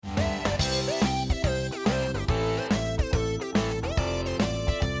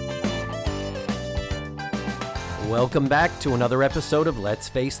Welcome back to another episode of Let's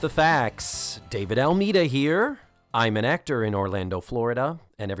Face the Facts. David Almeida here. I'm an actor in Orlando, Florida,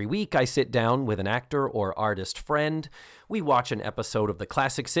 and every week I sit down with an actor or artist friend. We watch an episode of the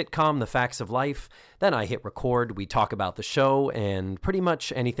classic sitcom, The Facts of Life. Then I hit record, we talk about the show, and pretty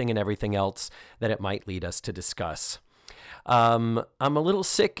much anything and everything else that it might lead us to discuss. I'm a little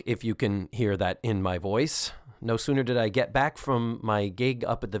sick, if you can hear that in my voice. No sooner did I get back from my gig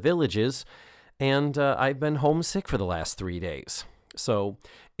up at the Villages, and I've been homesick for the last 3 days. So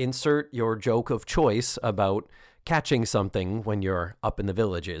insert your joke of choice about catching something when you're up in the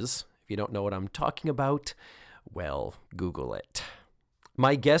Villages. If you don't know what I'm talking about, well, Google it.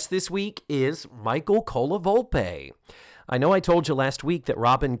 My guest this week is Michael Colavolpe. I know I told you last week that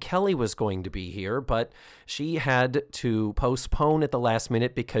Robin Kelly was going to be here, but she had to postpone at the last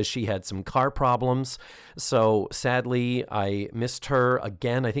minute because she had some car problems. So sadly, I missed her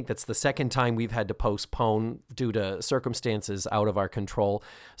again. I think that's the second time we've had to postpone due to circumstances out of our control.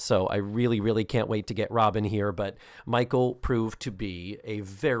 So I really can't wait to get Robin here. But Michael proved to be a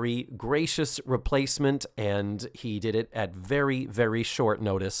very gracious replacement, and he did it at very short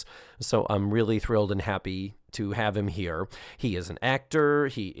notice. So I'm really thrilled and happy to have him here. He is an actor,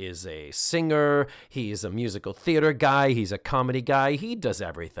 he is a singer, he is a musical theater guy, he's a comedy guy, he does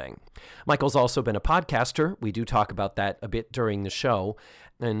everything. Michael's also been a podcaster. We do talk about that a bit during the show,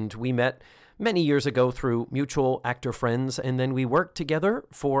 and we met many years ago through mutual actor friends, and then we worked together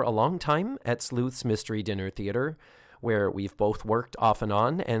for a long time at Sleuth's Mystery Dinner Theater, where we've both worked off and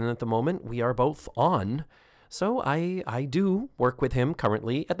on, and at the moment we are both on. So I do work with him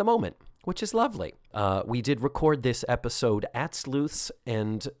currently at the moment, which is lovely. We did record this episode at Sleuth's,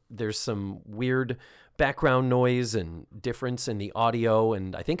 and there's some weird background noise and difference in the audio,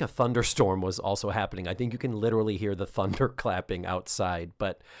 and I think a thunderstorm was also happening. I think you can literally hear the thunder clapping outside,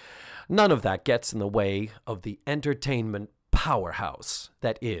 but none of that gets in the way of the entertainment powerhouse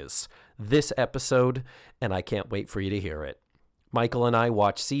that is this episode, and I can't wait for you to hear it. Michael and I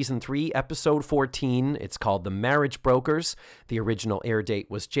watched Season 3, Episode 14. It's called The Marriage Brokers. The original air date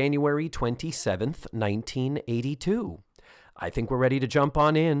was January 27th, 1982. I think we're ready to jump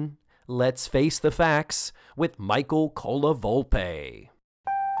on in. Let's face the facts with Michael Colavolpe.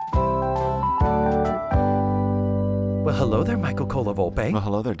 Well, hello there, Michael Colavolpe. Well,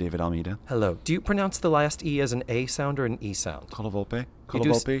 hello there, David Almeida. Hello. Do you pronounce the last E as an A sound or an E sound? Colavolpe?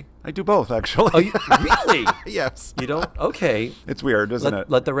 Colavolpe? I do both, actually. Oh, really? Yes. You don't? Okay. It's weird, isn't it?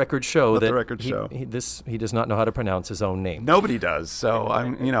 Let the record show Let that the record show. He does not know how to pronounce his own name. Nobody does, so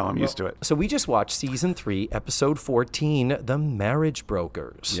I'm used to it. So we just watched Season 3, Episode 14, The Marriage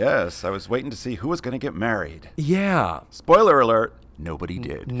Brokers. Yes, I was waiting to see who was going to get married. Yeah. Spoiler alert, nobody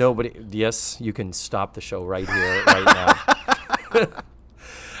did. Nobody. Yes, you can stop the show right here, right now.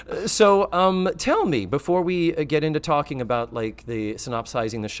 So, tell me, before we get into talking about, like, the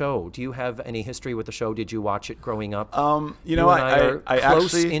synopsizing the show, do you have any history with the show? Did you watch it growing up? I I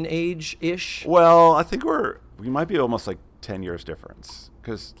close actually, in age-ish? Well, I think we might be almost like 10 years difference.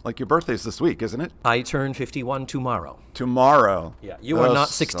 Because, like, your birthday's this week, isn't it? I turn 51 tomorrow. Tomorrow. Yeah, you are not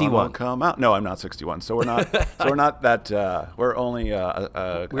 61. Come out. No, I'm not 61. So we're not. We're not that. We're only.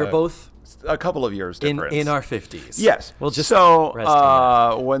 We're both a couple of years difference. in our 50s. Yes. We'll just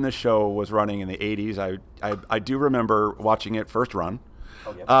when the show was running in the 80s, I do remember watching it first run.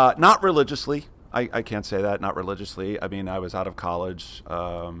 Oh, yeah. Not religiously. I can't say that, not religiously. I mean, I was out of college,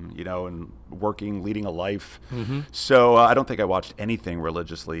 and working, leading a life. Mm-hmm. So I don't think I watched anything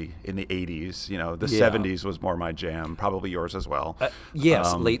religiously in the 80s. The 70s was more my jam, probably yours as well.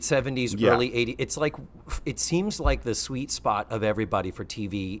 Yes, late 70s, early 80s. It's like, it seems like the sweet spot of everybody for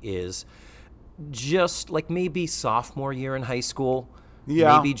TV is just like maybe sophomore year in high school.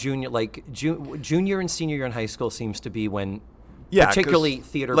 Yeah. Maybe junior and senior year in high school seems to be when... Yeah, particularly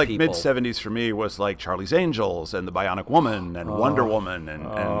theater like people. Mid-70s for me was like Charlie's Angels and The Bionic Woman and Wonder Woman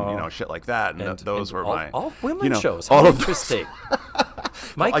and shit like that. And those were all women shows. All interesting.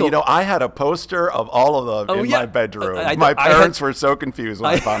 Michael, I had a poster of all of them in my bedroom. My parents were so confused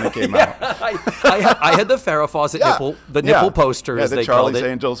when it finally came out. I had the Farrah Fawcett nipple posters. Yeah, they Charlie's called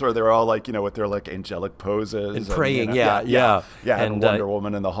it. Angels, where they were all like, with their like angelic poses and praying. And Wonder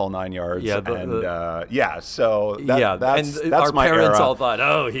Woman and the whole 9 yards. So that's our my parents era. all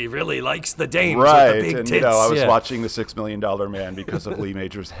thought, he really likes the dames right? with the big and tits. I was watching The $6 Million Man because of Lee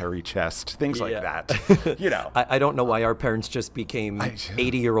Major's hairy chest, things like that. I don't know why our parents just became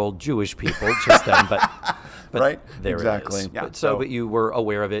 80-year-old Jewish people just then, but right? There Exactly. it is. Yeah. But you were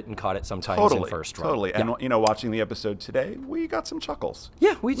aware of it and caught it sometimes in first run. Totally. Yeah. And watching the episode today, we got some chuckles.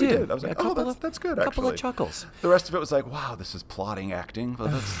 Yeah, we did. I was like, that's good. A couple actually. of chuckles. The rest of it was like, wow, this is plotting acting.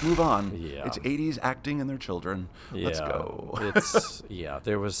 But let's move on. Yeah. It's 80s acting and their children. Let's go.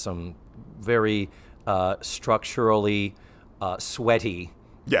 There was some very structurally sweaty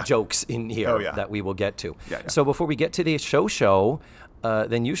jokes in here that we will get to. Yeah. So before we get to the show,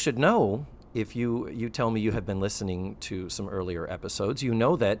 then you should know, if you tell me you have been listening to some earlier episodes, you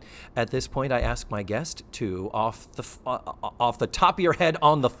know that at this point I ask my guest to, off the top of your head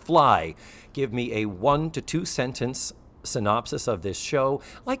on the fly, give me a 1 to 2 sentence synopsis of this show,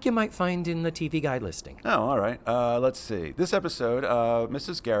 like you might find in the TV Guide listing. Oh, all right. Let's see. This episode,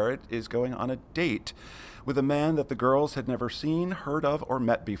 Mrs. Garrett is going on a date with a man that the girls had never seen, heard of, or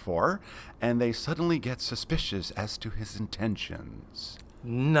met before, and they suddenly get suspicious as to his intentions.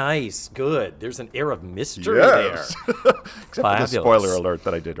 Nice. Good. There's an air of mystery there. Except for the spoiler alert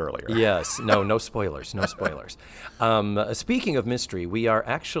that I did earlier. Yes. No spoilers. No spoilers. Speaking of mystery, we are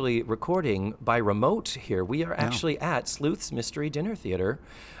actually recording by remote here. We are actually at Sleuth's Mystery Dinner Theater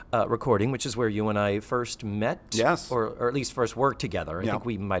recording, which is where you and I first met. Yes. Or at least first worked together. I think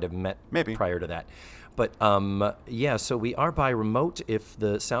we might have met prior to that. But so we are by remote. If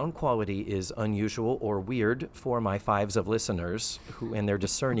the sound quality is unusual or weird for my fives of listeners and their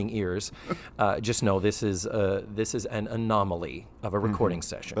discerning ears, just know this is an anomaly of a recording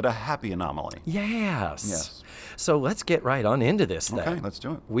session. But a happy anomaly. Yes. So let's get right on into this then. Okay, let's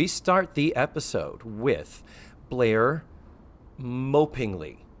do it. We start the episode with Blair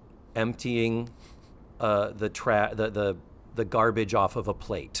mopingly emptying the garbage off of a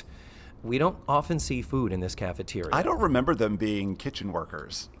plate. We don't often see food in this cafeteria. I don't remember them being kitchen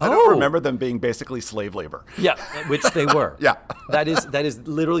workers. I don't remember them being basically slave labor. Yeah, which they were. Yeah. That is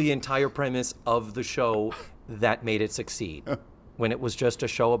literally the entire premise of the show that made it succeed. When it was just a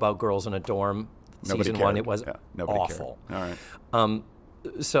show about girls in a dorm, season 1, it was awful. Cared. All right.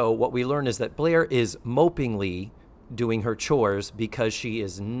 So what we learn is that Blair is mopingly doing her chores because she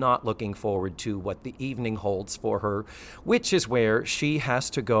is not looking forward to what the evening holds for her, which is where she has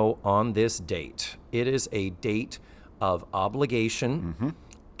to go on this date. It is a date of obligation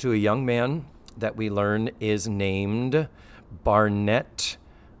to a young man that we learn is named Barnett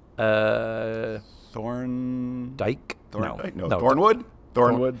Thorndyke? Thornwood?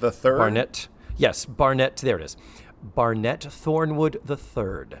 Thornwood the Third? Barnett. Yes, Barnett. There it is. Barnett Thornwood the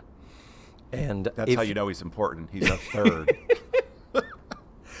Third. And that's how you know he's important. He's a third.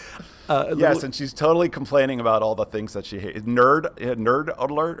 Yes, and she's totally complaining about all the things that she hates. Nerd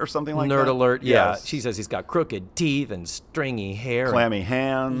alert or something like that? Nerd alert, yeah. Yes. She says he's got crooked teeth and stringy hair. Clammy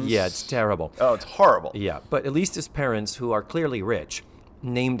hands. Yeah, it's terrible. Oh, it's horrible. Yeah, but at least his parents, who are clearly rich,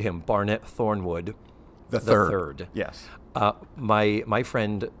 named him Barnett Thornwood the Third. Yes. My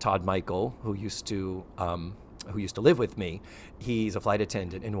friend Todd Michael, who used to live with me, he's a flight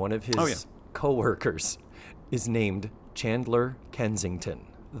attendant, and one of his co-workers is named Chandler Kensington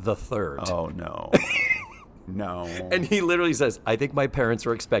the Third. Oh, no. No. And he literally says, I think my parents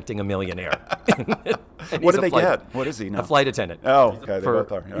were expecting a millionaire. What did they get? What is he now? A flight attendant. Oh, okay. They both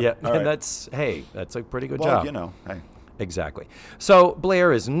are. Yeah, All and right. that's a pretty good job. job. Hey. Exactly. So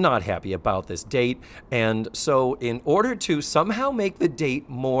Blair is not happy about this date, and so in order to somehow make the date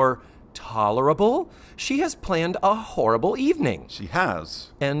more tolerable, she has planned a horrible evening. She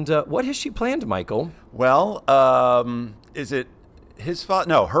has. And what has she planned, Michael? Well, is it his father?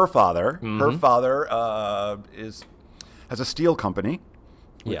 No, her father. Her father has a steel company.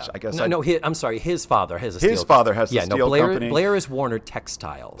 Which I guess I'm sorry. His father has a steel company. His father has a steel company. Blair is Warner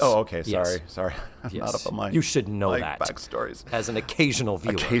Textiles. Oh, okay. Sorry. Yes. Sorry. I'm not up on my You should know that. Backstories. As an occasional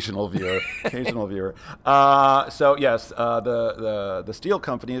viewer. Occasional viewer. So, yes, the steel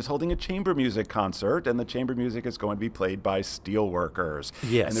company is holding a chamber music concert, and the chamber music is going to be played by steel workers.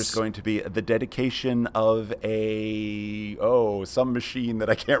 Yes. And there's going to be the dedication of some machine that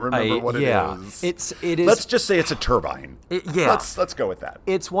I can't remember what it is. It is. Let's just say it's a turbine. Let's go with that.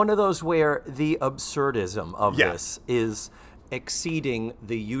 It's one of those where the absurdism of this is exceeding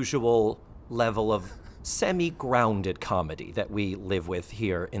the usual level of semi-grounded comedy that we live with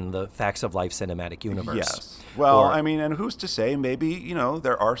here in the Facts of Life cinematic universe. Yes. Well, and who's to say? Maybe,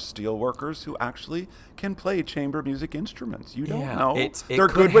 there are steel workers who actually can play chamber music instruments. You don't know. They're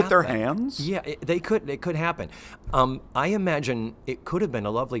good with their hands. Yeah, it could happen. I imagine it could have been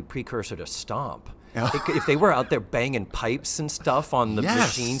a lovely precursor to Stomp. If they were out there banging pipes and stuff on the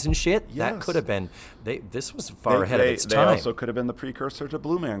machines and shit, that Yes. could have been. This was far ahead of its They time. also could have been the precursor to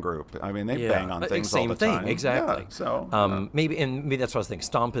Blue Man Group. I mean, they bang on things all the time. Same thing, exactly. Yeah, so maybe that's what I was thinking.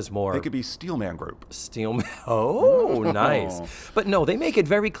 Stomp is more. they could be Steelman Group. Steel. Oh, nice. But no, they make it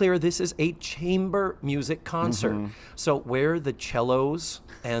very clear this is a chamber music concert. Mm-hmm. So where the cellos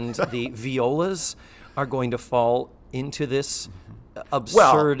and the violas are going to fall into this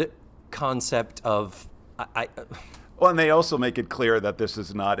absurd concept of. Well, and they also make it clear that this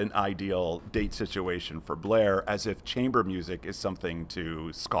is not an ideal date situation for Blair, as if chamber music is something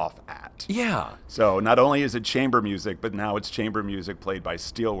to scoff at. Yeah. So not only is it chamber music, but now it's chamber music played by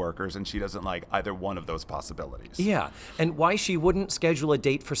steelworkers, and she doesn't like either one of those possibilities. Yeah, and why she wouldn't schedule a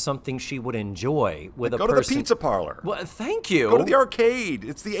date for something she would enjoy with a Go person. to the pizza parlor. Well, thank you. Go to the arcade.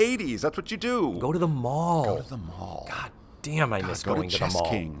 It's the 80s. That's what you do. Go to the mall. Go to the mall. God damn, I miss Go going to to the Chess mall.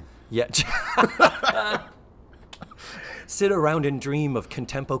 King. Yeah. Sit around and dream of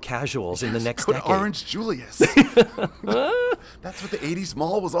Contempo casuals in the next Go decade. to Orange Julius. That's what the 80s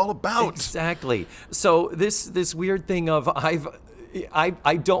mall was all about. Exactly. So this weird thing of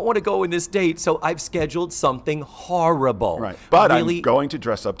I don't want to go in this date, so I've scheduled something horrible. Right. But really, I'm going to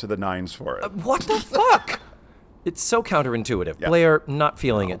dress up to the nines for it. what the fuck? It's so counterintuitive. Yeah. Blair not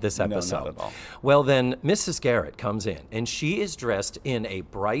feeling it this no, episode. not at all. Well, then Mrs. Garrett comes in, and she is dressed in a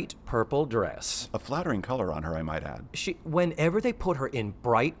bright purple dress. A flattering color on her, I might add. Whenever they put her in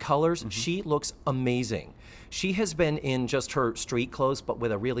bright colors, Mm-hmm. she looks amazing. She has been in just her street clothes, but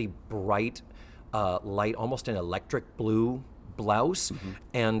with a really bright, light, almost an electric blue blouse. Mm-hmm.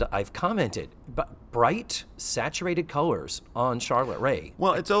 And I've commented, but bright, saturated colors on Charlotte Rae.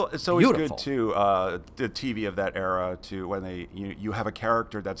 Well, it's always Beautiful. good too, the TV of that era, to when you have a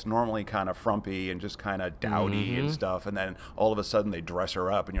character that's normally kind of frumpy and just kind of dowdy Mm-hmm. and stuff, and then all of a sudden they dress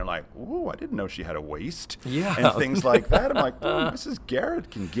her up, and you're like, ooh, I didn't know she had a waist. Yeah. And things like that. I'm like, oh, Mrs. Garrett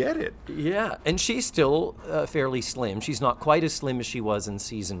can get it. Yeah, and she's still fairly slim. She's not quite as slim as she was in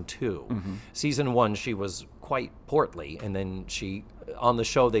season 2. Mm-hmm. Season 1, she was quite portly, and then on the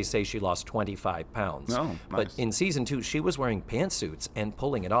show they say she lost 25 pounds. Oh, But nice. in season 2, she was wearing pantsuits and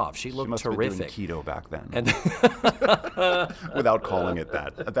pulling it off. She She looked must have terrific. been doing keto back then, And without calling it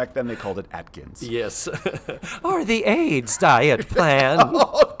that. Back then they called it Atkins. yes, or the AIDS diet plan.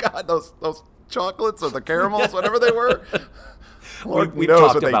 Oh God, those chocolates or the caramels, whatever they were. Lord We've knows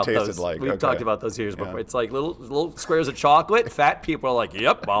talked what they about tasted those. like. We've Okay. talked about those years before. Yeah. It's like little squares of chocolate. Fat people are like,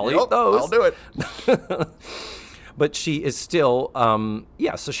 "Yep, I'll eat Yep, those." I'll do it. But she is still,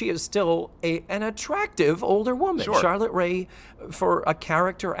 so she is still an attractive older woman. Sure. Charlotte Rae, for a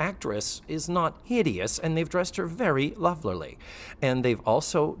character actress, is not hideous, and they've dressed her very lovelily. And they've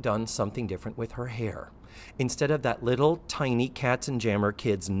also done something different with her hair. Instead of that little tiny Cats and Jammer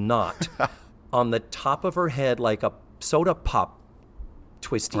Kids knot on the top of her head like a soda pop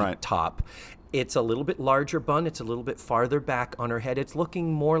twisty Right. top, it's a little bit larger bun. It's a little bit farther back on her head. It's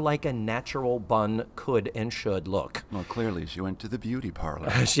looking more like a natural bun could and should look. Well, clearly she went to the beauty parlor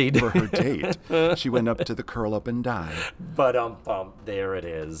She did. for her date. She went up to the curl up and dye. But there it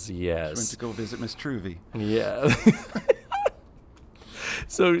is. She went Yes. to go visit Miss Truvy. Yeah.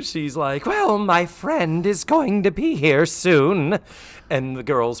 So she's like, "Well, my friend is going to be here soon," and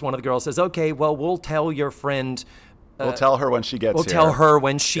one of the girls says, "Okay, well, we'll tell your friend." We'll tell her when she gets We'll here. tell her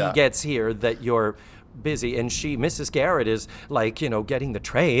when she Yeah. gets here that you're busy. And Mrs. Garrett is like, getting the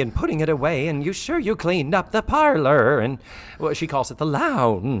tray and putting it away. And you sure you cleaned up the parlor? And she calls it the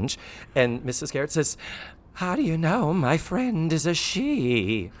lounge. And Mrs. Garrett says, "How do you know my friend is a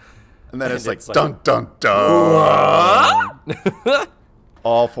she?" And then it's like, it's like, dun, dun, dun.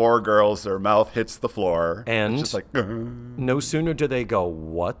 All four girls, their mouth hits the floor. And- it's just like, No sooner do they go,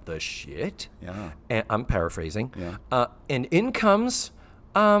 "What the shit?" Yeah. And I'm paraphrasing. Yeah. And in comes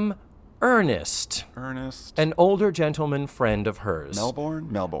Ernest, Ernest. an older gentleman friend of hers. Melbourne.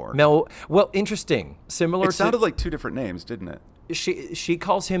 Well, interesting. Similar It sounded like two different names, didn't it? she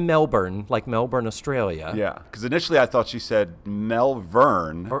calls him Melbourne, like Melbourne, Australia. Yeah. Because initially I thought she said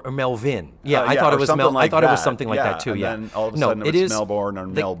Melvern. Or Melvin. Yeah, I yeah, thought or it was something like I thought it was that. something like Yeah, that too. and Yeah. then all of a no, sudden it it's is Melbourne or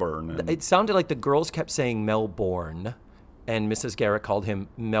Melbourne. And It sounded like the girls kept saying Melbourne, and Mrs. Garrett called him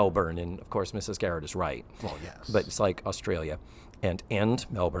Melbourne, and of course Mrs. Garrett is right. Well, yes. But it's like Australia, and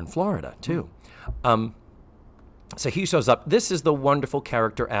Melbourne, Florida too. So he shows up. This is the wonderful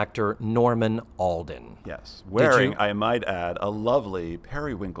character actor Norman Alden. Yes. Wearing, you- I might add, a lovely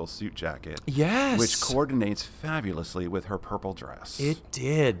periwinkle suit jacket. Yes. Which coordinates fabulously with her purple dress. It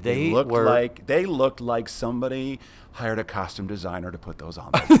did. They looked like somebody hired a costume designer to put those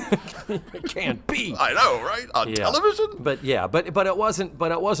on them. It can't be. I know, right? On television? But it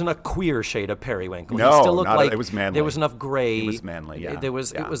wasn't a queer shade of periwinkle. No, he still looked like it was manly. There was enough gray. It was manly, yeah.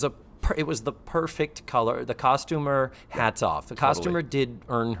 It was the perfect color. The costumer, hats off. The costumer did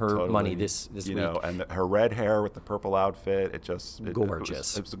earn her money this week. And her red hair with the purple outfit,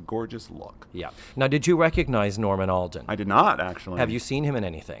 gorgeous. It was a gorgeous look. Yeah. Now, did you recognize Norman Alden? I did not, actually. Have you seen him in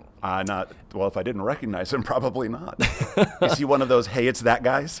anything? Not. Well, if I didn't recognize him, probably not. Is he one of those, hey, it's that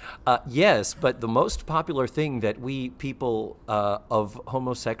guys? Yes, but the most popular thing that we people of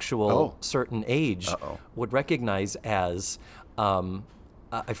homosexual certain age would recognize as...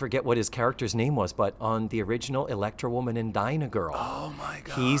 I forget what his character's name was, but on the original Electra Woman and Dyna Girl. Oh, my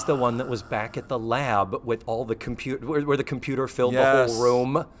God. He's the one that was back at the lab with all the computer, where the computer filled the whole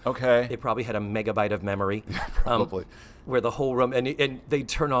room. Okay. It probably had a megabyte of memory. Probably. Where the whole room, and they'd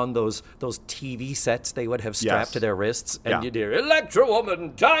turn on those TV sets they would have strapped to their wrists, and you'd hear, Electra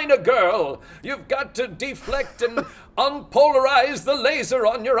Woman, Dyna Girl, you've got to deflect and unpolarize the laser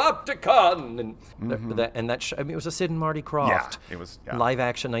on your Opticon. And it was a Sid and Marty Krofft it was live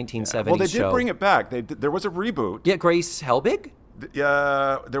action 1970s show. Well, they did bring it back. There was a reboot. Yeah, Grace Helbig?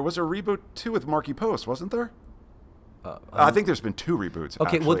 There was a reboot, too, with Marky Post, wasn't there? I think there's been 2 reboots.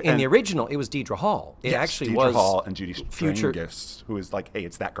 Okay, actually. Well, in the original, it was Deidre Hall. It actually was Deidre Hall and Judy future Strangis, who is like, hey,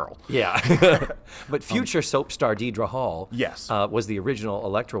 it's that girl. Yeah, but future soap star Deidre Hall, was the original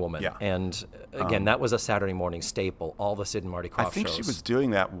Electra Woman. Yeah. And again, that was a Saturday morning staple. All the Sid and Marty Krofft shows. I think she was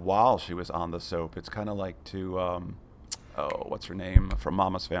doing that while she was on the soap. It's kind of like what's her name from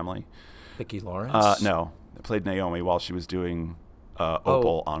Mama's Family? Vicki Lawrence. No, played Naomi while she was doing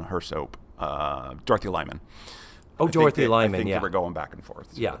Opal on her soap. Dorothy Lyman. Dorothy Lyman, I think they were going back and forth.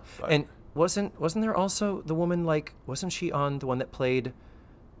 Yeah, and wasn't there also the woman, wasn't she on the one that played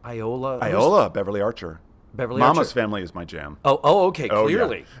Iola? Beverly Archer. Mama's Family is my jam. Okay,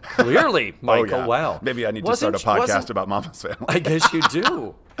 clearly. Clearly, Michael, wow. Maybe I need to start a podcast about Mama's Family. I guess you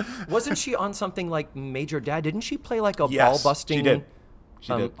do. Wasn't she on something like Major Dad? Didn't she play like a ball-busting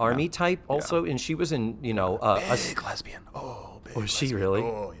she did. army type also? And she was in, big lesbian. Big Was she really?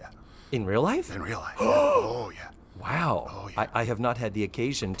 Oh, yeah. In real life? In real life. Oh, yeah. Wow. Oh, yeah. I have not had the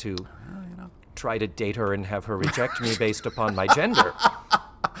occasion to try to date her and have her reject me based upon my gender.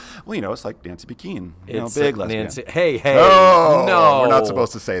 Well, it's like Nancy McKeon. Big lesbian. Hey. No, we're not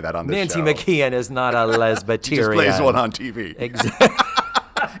supposed to say that on this Nancy show. McKeon is not a lesbian. She just plays one on TV. Exactly.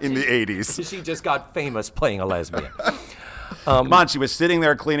 In the 80s. She just got famous playing a lesbian. Come on, she was sitting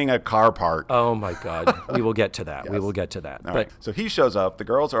there cleaning a car part. Oh, my God. We will get to that. Yes. We will get to that. All right. So he shows up. The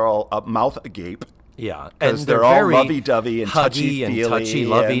girls are all mouth agape. Yeah. Because they're all lovey-dovey and touchy-feely. And touchy,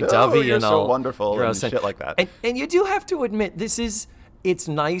 lovey-dovey. You're and so all wonderful and shit like that. And you do have to admit, it's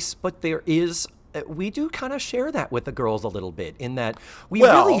nice, but there is... we do kind of share that with the girls a little bit in that we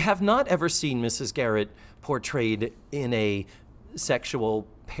really have not ever seen Mrs. Garrett portrayed in a sexual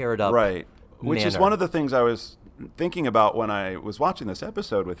paired up right. Which manner. Is one of the things I was thinking about when I was watching this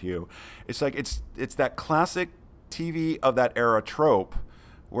episode with you. It's like it's that classic TV of that era trope,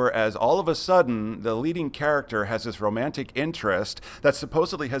 whereas all of a sudden the leading character has this romantic interest that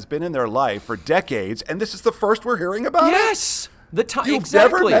supposedly has been in their life for decades, and this is the first we're hearing about it? Yes! You've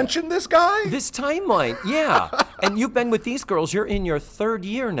never mentioned this guy? This timeline, yeah. And you've been with these girls. You're in your 3rd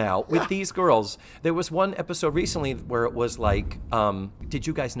year now with these girls. There was one episode recently where it was like, did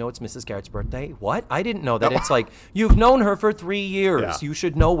you guys know it's Mrs. Garrett's birthday? What? I didn't know that. It's like, you've known her for 3 years. Yeah. You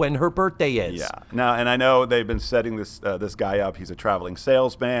should know when her birthday is. Yeah. Now, and I know they've been setting this guy up. He's a traveling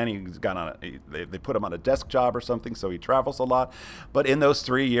salesman. He's gone they put him on a desk job or something, so he travels a lot. But in those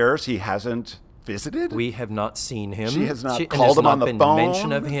 3 years, he hasn't visited. We have not seen him. She has not called him on the phone. No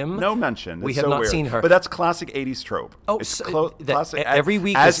mention of him. No mention. We it's have so not weird. seen her. But that's classic 80s trope. Oh, it's classic. Every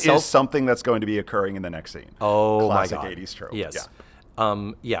week is something that's going to be occurring in the next scene. Oh, classic my God. 80s trope. Yes.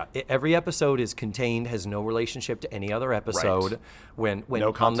 Yeah. Every episode is contained, has no relationship to any other episode. Right. When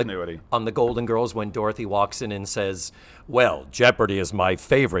no continuity. On the Golden Girls, when Dorothy walks in and says, well, Jeopardy is my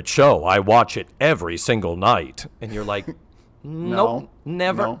favorite show. I watch it every single night. And you're like... Nope,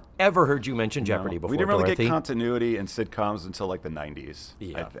 never, ever heard you mention Jeopardy before, We didn't really Dorothy. get continuity in sitcoms until like the 90s,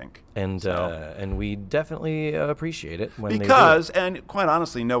 I think. And we definitely appreciate it when because, they do. And quite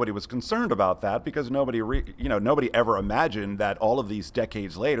honestly, nobody was concerned about that because nobody ever imagined that all of these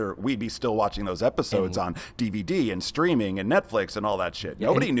decades later, we'd be still watching those episodes on DVD and streaming and Netflix and all that shit. Yeah,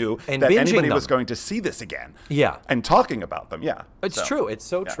 nobody knew and that anybody them. was going to see this again. Yeah. And talking about them, yeah. It's true. It's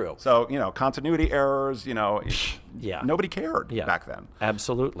so true. So, continuity errors, Yeah. Nobody cared Yeah. back then.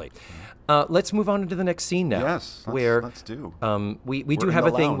 Absolutely. Let's move on to the next scene now. Yes, where let's do. We We're do in have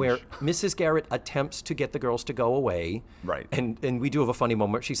the a thing where lounge. Mrs. Garrett attempts to get the girls to go away. Right. And we do have a funny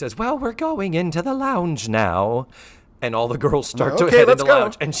moment. She says, "Well, we're going into the lounge now." And all the girls start to Okay, head let's into the go.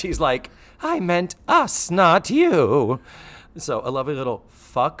 lounge. And she's like, "I meant us, not you." So a lovely little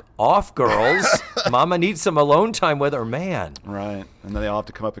fuck off, girls. Mama needs some alone time with her man. Right, and then they all have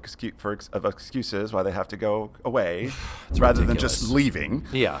to come up of excuses why they have to go away, rather than just ridiculous. leaving.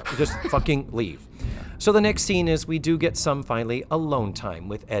 Yeah, just fucking leave. So the next scene is we do get some finally alone time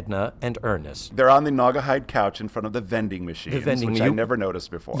with Edna and Ernest. They're on the Naugahyde couch in front of the vending machines, vending- which you- I never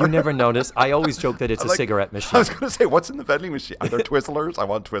noticed before. You never notice. I always joke that it's a Like, cigarette I machine. was going to say, what's in the vending machine? Are there Twizzlers? I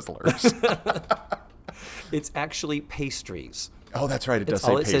want Twizzlers. It's actually pastries. Oh, that's right. It does That's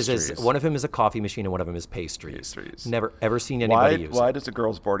say all it pastries. says is one of them is a coffee machine and one of them is pastries. Pastries. Never ever seen anybody use Why it. does a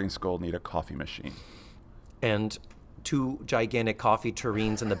girls' boarding school need a coffee machine? And two gigantic coffee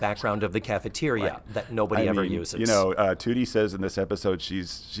tureens in the background of the cafeteria that nobody ever uses. You know, Tootie says in this episode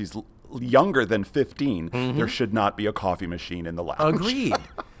she's younger than 15. There should not be a coffee machine in the lounge. Agreed.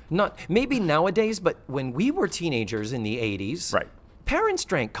 Not maybe nowadays, but when we were teenagers in the 80s, Right. parents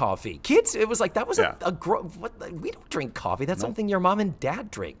drank coffee. Kids, it was like that was Yeah. we don't drink coffee. That's something your mom and dad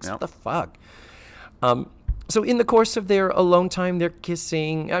drinks. Nope. What the fuck? So in the course of their alone time, they're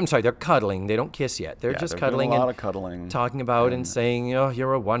kissing. I'm sorry, they're cuddling. They don't kiss yet. They're Yeah, just they're doing cuddling a lot and of cuddling. talking about and saying, "Oh,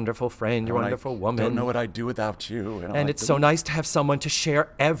 you're a wonderful friend. You're a wonderful woman." Don't know what I'd do without you. and it's so nice to have someone to share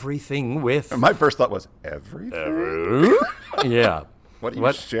everything with. My first thought was, everything? Yeah. What are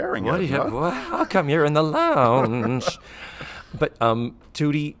you sharing, What do you, Edna? well, how come you're in the lounge? But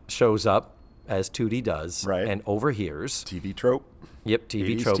Tootie shows up, as Tootie does, Right. and overhears. TV trope. Yep,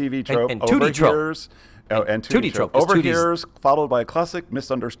 TV 80s trope. TV trope. And Tootie trope. Overhears. Oh, and Tootie Tootie trope. trope, 'cause Tootie's- Overhears, followed by a classic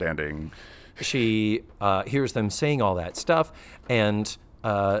misunderstanding. She hears them saying all that stuff, and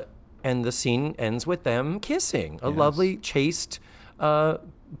the scene ends with them kissing. A lovely, chaste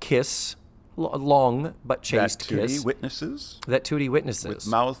kiss. Long but That chaste Tootie kiss. witnesses, That Tootie witnesses.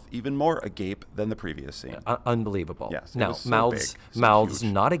 mouth even more agape than the previous scene. Unbelievable. Yes, it Now, was so mouths, big, so mouths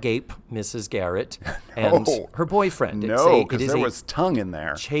huge. not agape, Mrs. Garrett, and Oh, her boyfriend. No, because there was tongue in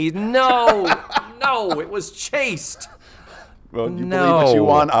there. No, it was chaste. Well, you believe what you No.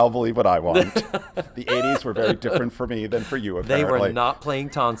 want, I'll believe what I want. The 80s were very different for me than for you, They apparently. were not playing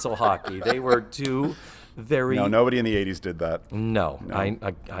tonsil hockey. They were two very. No, nobody in the 80s did that. No,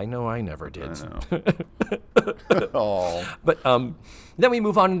 I know I never did. Oh. But then we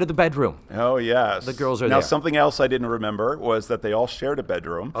move on into the bedroom. Oh, yes. The girls are now, there. something else I didn't remember was that they all shared a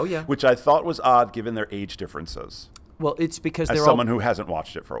bedroom. Oh, yeah. Which I thought was odd given their age differences. Well, it's because As they're someone all who hasn't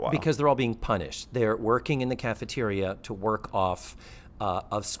watched it for a while. because they're all being punished. They're working in the cafeteria to work off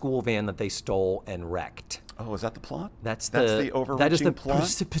a school van that they stole and wrecked. Oh, is that the plot? That's the overreaching that is the plot?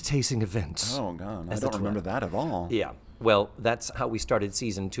 precipitating event. Oh, God. I As don't the remember twelve. that at all. Yeah. Well, that's how we started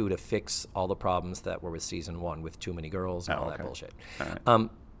season 2 to fix all the problems that were with season 1 with too many girls and all that okay. bullshit. All right.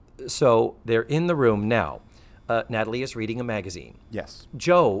 So they're in the room now. Natalie is reading a magazine. Yes.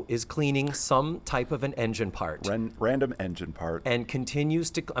 Joe is cleaning some type of an engine part Random engine part. and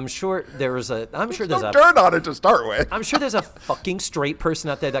continues to. I'm sure there's a No dirt on it to start with. I'm sure there's a fucking straight person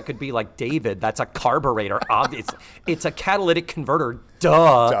out there that could be like, David, that's a carburetor. It's a catalytic converter.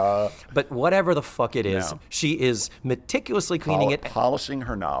 Duh. But whatever the fuck it is, No. she is meticulously cleaning it Polishing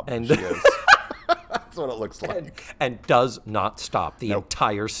her knob. And- she is. That's what it looks like. and does not stop the Nope.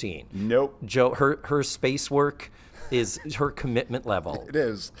 entire scene. Nope. Joe, her space work is her commitment level. It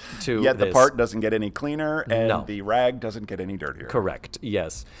is. To Yet the this. part doesn't get any cleaner, and No. the rag doesn't get any dirtier. Correct.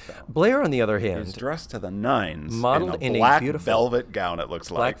 Yes. Blair, on the other He's hand, dressed to the nines. Modeled in in a a black beautiful- velvet gown, it looks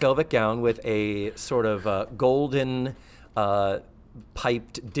black like. velvet gown with a sort of golden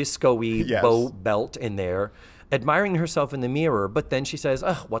piped disco-y Yes. bow belt in there, admiring herself in the mirror. But then she says,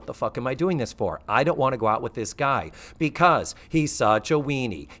 "Ugh, what the fuck am I doing this for? I don't want to go out with this guy because he's such a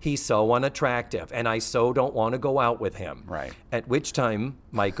weenie. He's so unattractive, and I so don't want to go out with him." Right. At which time,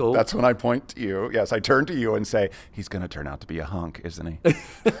 Michael... That's when I point to you. Yes, I turn to you and say, he's going to turn out to be a hunk, isn't he?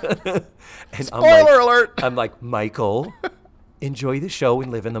 and Spoiler alert! I'm like, Michael, enjoy the show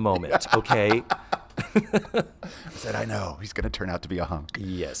and live in the moment, okay? I said, I know. He's going to turn out to be a hunk.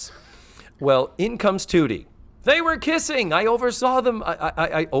 Yes. Well, in comes Tootie. They were kissing. I oversaw them.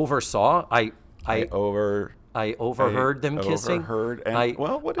 I oversaw. I overheard them kissing. Overheard and-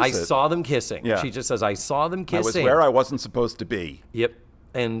 well, what is I it? saw them kissing. Yeah. She just says, I saw them I was kissing. where I wasn't supposed to be. Yep.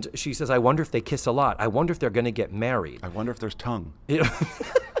 And she says, I wonder if they kiss a lot. I wonder if they're going to get married. I wonder if there's tongue. Yeah.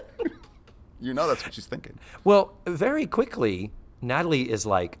 You know that's what she's thinking. Well, very quickly, Natalie is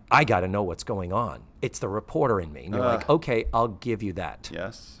like, I got to know what's going on. It's the reporter in me. And you're like, okay, I'll give you that.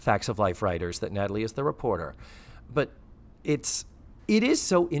 Yes. Facts of Life writers, that Natalie is the reporter. But it is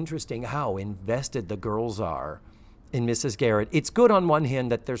so interesting how invested the girls are in Mrs. Garrett. It's good on one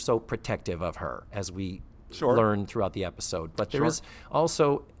hand that they're so protective of her, as we learn throughout the episode. But there is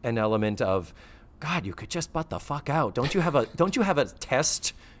also an element of, God, you could just butt the fuck out. Don't you have a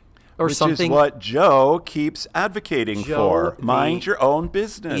test or something? Which is what Joe keeps advocating for. Mind your own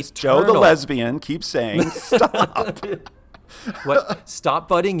business. Joe the lesbian keeps saying, stop. Stop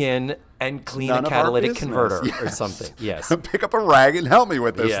butting in and clean a catalytic converter or something. Yes. Pick up a rag and help me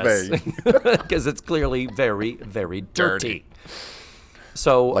with this thing. Because it's clearly very, very dirty.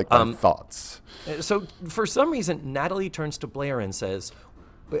 So, like my thoughts. So for some reason, Natalie turns to Blair and says,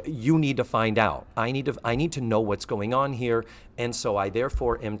 you need to find out. I need to know what's going on here. And so I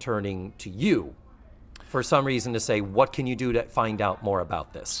therefore am turning to you for some reason to say, what can you do to find out more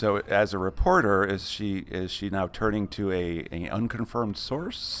about this? So as a reporter, is she now turning to a unconfirmed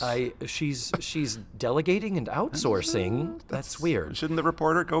source? She's delegating and outsourcing. That's weird. Shouldn't the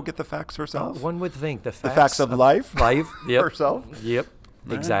reporter go get the facts herself? One would think the facts of life? Yep. Herself? Yep.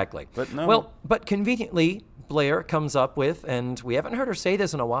 Exactly. But no. Well, but conveniently, Blair comes up with, and we haven't heard her say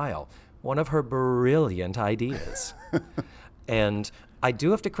this in a while, one of her brilliant ideas. And I do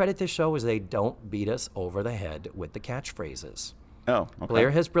have to credit this show as they don't beat us over the head with the catchphrases. Oh, okay.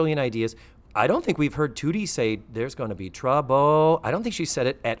 Blair has brilliant ideas. I don't think we've heard Tootie say there's going to be trouble. I don't think she said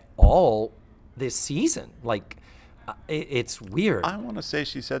it at all this season. Like, it's weird. I want to say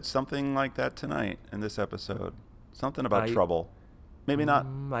she said something like that tonight in this episode. Something about trouble. Maybe not.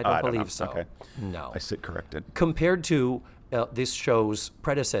 I don't believe so. Okay. No. I sit corrected. Compared to this show's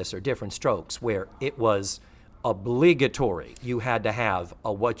predecessor, Different Strokes, where it was obligatory. You had to have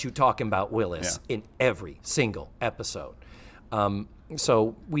a What You Talking About Willis in every single episode.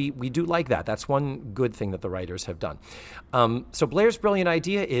 So we do like that. That's one good thing that the writers have done. So Blair's brilliant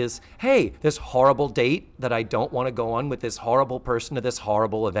idea is, hey, this horrible date that I don't want to go on with this horrible person to this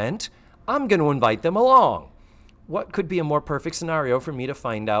horrible event, I'm going to invite them along. What could be a more perfect scenario for me to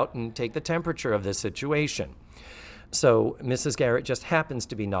find out and take the temperature of this situation? So Mrs. Garrett just happens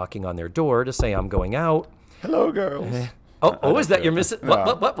to be knocking on their door to say, I'm going out. Hello, girls. Is that your Mrs.?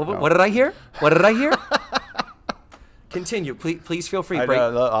 What did I hear? What did I hear? Continue. Please feel free.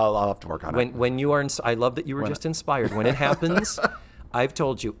 I'll have to work on it. When you are, I love that you were just inspired. When it happens, I've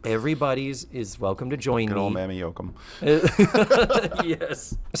told you, everybody's is welcome to join me. Good old Mammy Yoakum.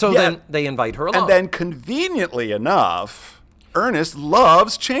 Yes. So then they invite her along. And then conveniently enough, Ernest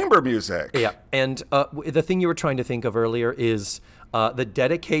loves chamber music. Yeah. And the thing you were trying to think of earlier is the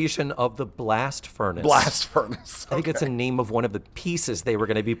dedication of the blast furnace. Blast furnace. I think it's a name of one of the pieces they were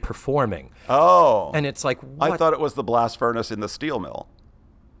going to be performing. Oh. And it's like, what? I thought it was the blast furnace in the steel mill.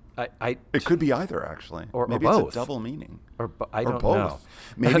 It could be either, actually. Maybe both. It's a double meaning. I don't both. know.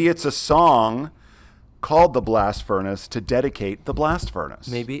 Maybe it's a song called The Blast Furnace to dedicate the blast furnace.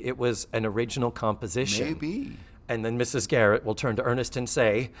 Maybe it was an original composition. Maybe. And then Mrs. Garrett will turn to Ernest and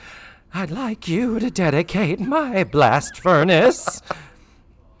say, I'd like you to dedicate my blast furnace.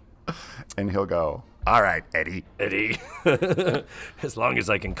 And he'll go, all right, Eddie. Eddie. As long as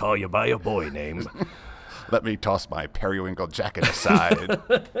I can call you by a boy name. Let me toss my periwinkle jacket aside.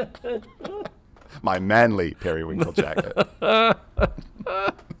 My manly periwinkle jacket.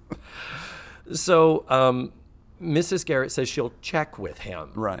 So, Mrs. Garrett says she'll check with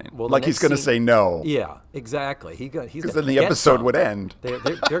him. Right. Well, like he's going to say no. Yeah, exactly. Because then the episode would end.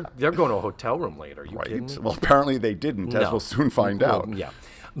 They're going to a hotel room later. You kidding me? Well, apparently they didn't, as we'll soon find out. Yeah.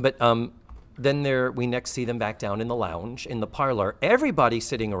 But then we next see them back down in the lounge, in the parlor. Everybody's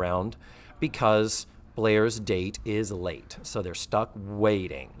sitting around because Blair's date is late. So they're stuck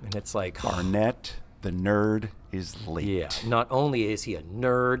waiting. And it's like... Barnett, the nerd, is late. Yeah. Not only is he a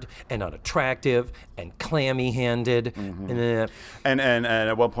nerd and unattractive and clammy-handed. Mm-hmm. And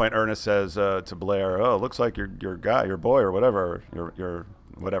at one point, Ernest says to Blair, "Oh, looks like your guy, your boy, or whatever, your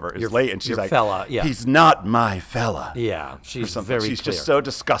whatever is late." And she's like, fella, yeah. "He's not my fella." Yeah, she's very She's clear. just so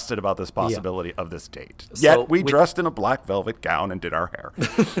disgusted about this possibility of this date. So Yet we dressed in a black velvet gown and did our hair.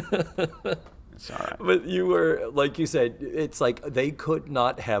 It's all right. But you were, like you said, it's like they could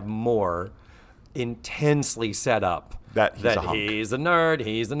not have more intensely set up that he's a nerd.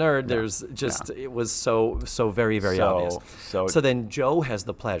 He's a nerd. There's just it was so very, very obvious. So then Joe has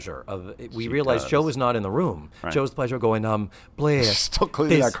the pleasure of. We realize Joe is not in the room. Right. Joe's the pleasure of going, Blair. She's still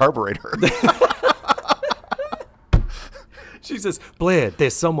cleaning that carburetor. She says, Blair,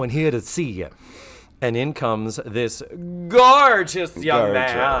 there's someone here to see you. And in comes this gorgeous young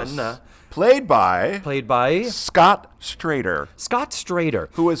man Played by Scott Strader,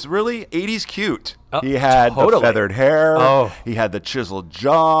 who was really 80s cute. He had the feathered hair. Oh. He had the chiseled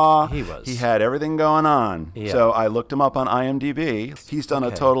jaw. He had everything going on. Yeah. So I looked him up on IMDb. He's done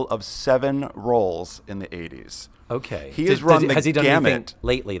a total of 7 roles in the 80s. Okay. Has he done anything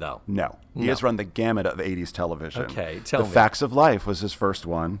lately, though? No. He has run the gamut of 80s television. Okay, tell me. The Facts of Life was his first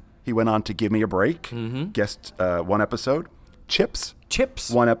one. He went on to Give Me a Break, guest 1 episode. Chips.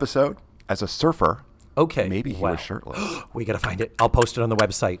 1 episode. As a surfer. Okay. Maybe he was shirtless. We got to find it. I'll post it on the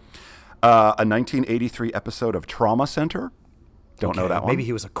website. A 1983 episode of Trauma Center. Don't know that one. Maybe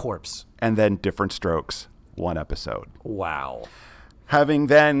he was a corpse. And then Different Strokes, 1 episode. Wow. Having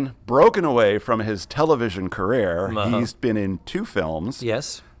then broken away from his television career, he's been in 2 films.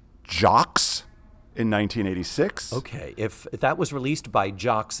 Yes. Jocks in 1986. Okay. If that was released by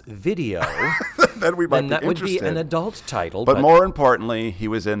Jocks Video, then we might be that would be interested. an adult title. But more importantly, he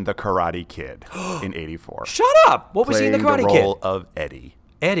was in The Karate Kid in 84. Shut up! What was he in The Karate Playing the role Kid? of Eddie.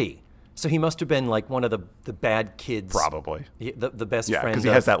 Eddie. So he must have been like one of the bad kids. Probably. The best Yeah, friend. because he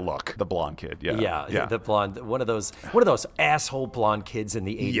has that look, the blonde kid. Yeah. The blonde, one of those asshole blonde kids in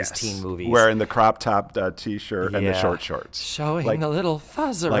the 80s teen movies. Wearing the crop top T-shirt and the short shorts. Showing a little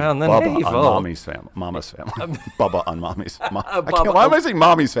fuzz like around the Bubba navel. on Mama's Family. Bubba on Mommy's. Why am I saying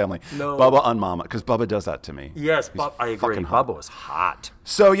Mommy's Family? No. Bubba on Mama, because Bubba does that to me. Yes, I agree. Bubba was hot.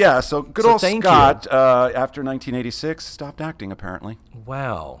 So good old Scott, after 1986, stopped acting apparently.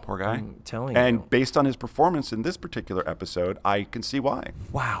 Wow. Poor guy. I'm telling you. And based on his performance in this particular episode, I can see why.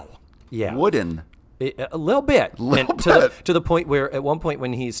 Wow. Yeah. Wooden. A little bit. To the point where at one point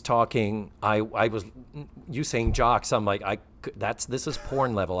when he's talking, I was, you saying jocks, I'm like, this is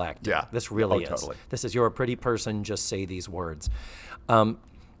porn level acting. Yeah. This really is. Totally. This is, you're a pretty person, just say these words. But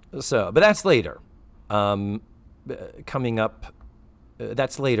that's later. Coming up,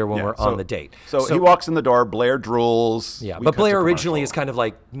 that's later when we're on the date. So he walks in the door, Blair drools. Yeah, but Blair originally is kind of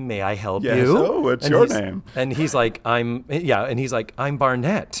like, may I help yes. you? Oh, what's your name? And he's like, I'm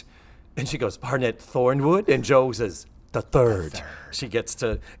Barnett. And she goes, Barnett Thornwood? And Joe says, the third. She gets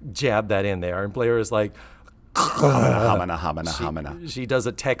to jab that in there. And Blair is like, hamina. She does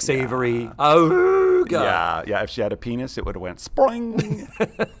a Tex Avery. Oh, God. Yeah. If she had a penis, it would have went spring.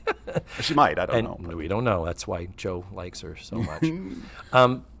 She might. I don't know. We don't know. That's why Joe likes her so much.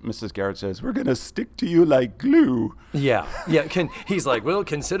 Mrs. Garrett says, we're going to stick to you like glue. Yeah. He's like, well,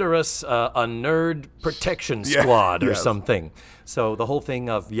 consider us a nerd protection squad or something. So the whole thing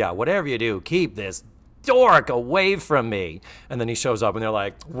of, whatever you do, keep this dork away from me. And then he shows up and they're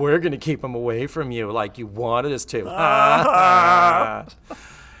like, we're going to keep him away from you like you wanted us to.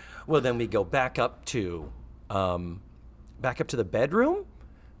 Well, then we go back up to the bedroom,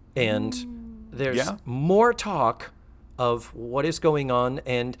 and there's more talk of what is going on,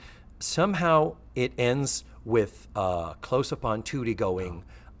 and somehow it ends with close-up on Tootie going,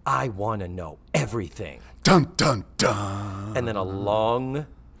 I want to know everything. Dun, dun, dun. And then a long,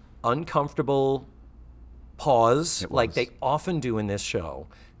 uncomfortable pause, like they often do in this show,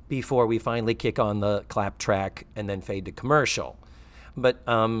 before we finally kick on the clap track and then fade to commercial. But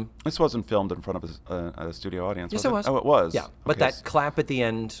this wasn't filmed in front of a studio audience. Yes, it was. Oh, it was. Yeah, but that clap at the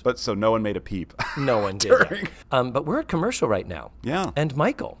end. But so no one made a peep. No one did. But we're at commercial right now. Yeah. And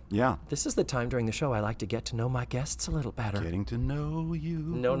Michael. Yeah. This is the time during the show I like to get to know my guests a little better. Getting to know you.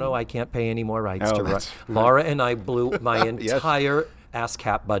 No, I can't pay any more rights to that's Laura and I blew my entire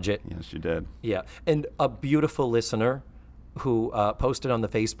ASCAP budget. Yes, you did. Yeah. And a beautiful listener who posted on the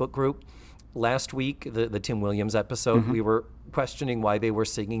Facebook group last week, the Tim Williams episode, we were questioning why they were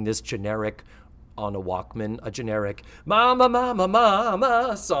singing this generic on a Walkman, a generic mama, mama,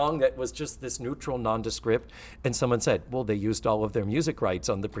 mama song that was just this neutral, nondescript. And someone said, well, they used all of their music rights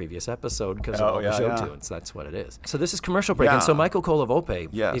on the previous episode because of all the show tunes. That's what it is. So this is commercial break. And so Michael Colavolpe,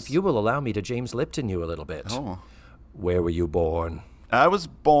 if you will allow me to James Lipton you a little bit. Oh. Where were you born? I was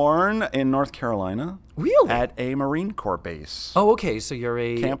born in North Carolina. Really? At a Marine Corps base. Oh, okay. So you're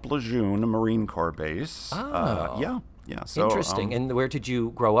a... Camp Lejeune Marine Corps base. Oh. Yeah. So, interesting. And where did you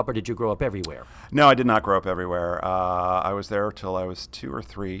grow up, or did you grow up everywhere? No, I did not grow up everywhere. I was there till I was 2 or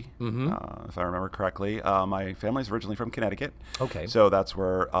 3, if I remember correctly. My family's originally from Connecticut. Okay. So that's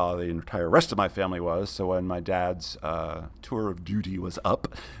where the entire rest of my family was. So when my dad's tour of duty was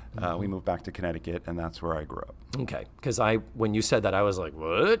up, we moved back to Connecticut, and that's where I grew up. Okay. Because when you said that, I was like,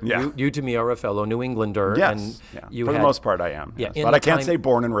 what? Yeah. You to me are a fellow New Englander. Yes. And For the most part, I am. Yeah. Yes. But I can't say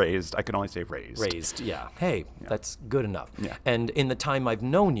born and raised. I can only say raised. Raised, yeah. Hey, that's good enough. Yeah. And in the time I've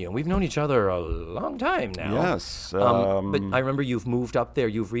known you, and we've known each other a long time now. Yes. But I remember you've moved up there.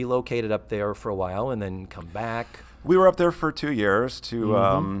 You've relocated up there for a while and then come back. We were up there for 2 years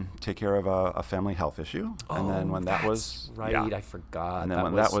to take care of a family health issue. And then when that was... Right, yeah. I forgot. And then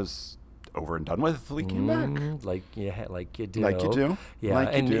when that was over and done with, we came back. Like you do. Like you do. Yeah, Like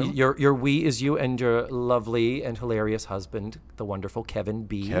you and do. your we is you and your lovely and hilarious husband, the wonderful Kevin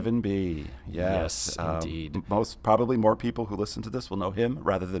B. Kevin B. Yes. Indeed. Probably more people who listen to this will know him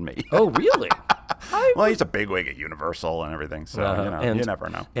rather than me. Oh, really? Well, he's a bigwig at Universal and everything, so you never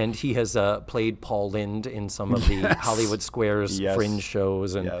know. And he has played Paul Lynde in some of the Hollywood Squares fringe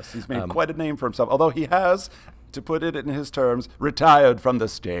shows. And, yes, he's made quite a name for himself, although he has, to put it in his terms, retired from the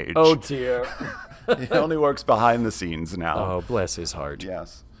stage. Oh, dear. He only works behind the scenes now. Oh, bless his heart.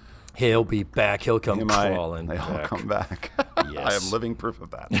 Yes. He'll be back. He'll come They crawling all back. come back. Yes. I am living proof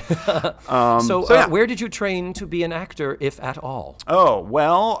of that. So where did you train to be an actor, if at all? Oh,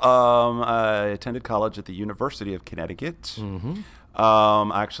 well, I attended college at the University of Connecticut.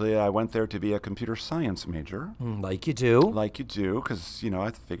 Actually, I went there to be a computer science major. Like you do. Like you do, because,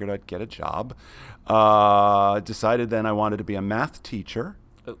 I figured I'd get a job. Decided then I wanted to be a math teacher.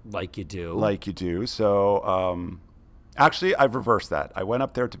 Like you do. Like you do. So, actually, I've reversed that. I went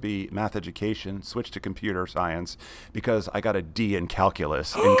up there to be math education, switched to computer science, because I got a D in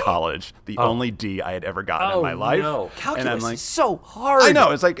calculus in college. The only D I had ever gotten in my life. No. Calculus and I'm like, is so hard. I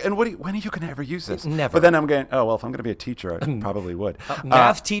know. It's like, and when are you going to ever use this? Never. But then I'm going, oh, well, if I'm going to be a teacher, I probably would.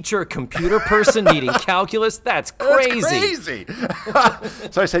 Math teacher, computer person needing calculus, that's crazy.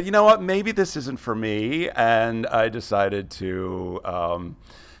 So I said, you know what, maybe this isn't for me. And I decided to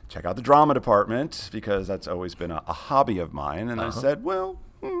check out the drama department because that's always been a hobby of mine. And I said, well,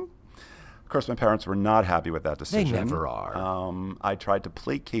 of course, my parents were not happy with that decision. They never are. I tried to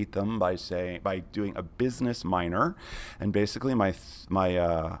placate them by doing a business minor, and basically my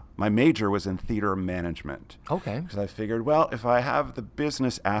major was in theater management. Okay. Because I figured, well, if I have the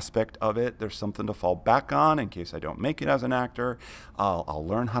business aspect of it, there's something to fall back on in case I don't make it as an actor. I'll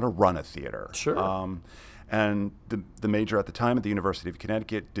learn how to run a theater. Sure. And the major at the time at the University of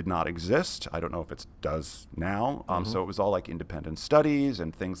Connecticut did not exist. I don't know if it does now. So it was all like independent studies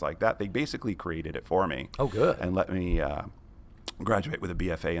and things like that. They basically created it for me. Oh, good. And let me graduate with a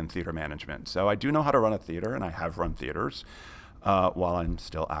BFA in theater management. So I do know how to run a theater, and I have run theaters while I'm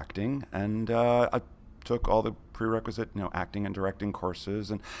still acting. And I took all the prerequisite, acting and directing courses.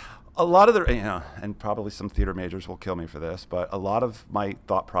 And a lot of and probably some theater majors will kill me for this, but a lot of my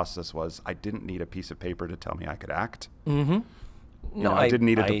thought process was I didn't need a piece of paper to tell me I could act. I didn't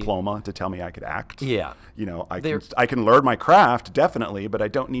need a diploma to tell me I could act. Yeah. I can learn my craft, definitely, but I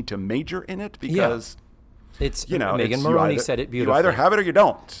don't need to major in it because... It's Megan Maroney said it beautifully. You either have it or you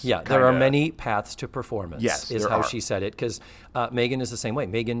don't. Yeah, there are many paths to performance. Yes, is there how are. she said it. Because Megan is the same way.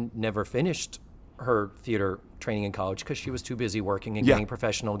 Megan never finished her theater training in college because she was too busy working and getting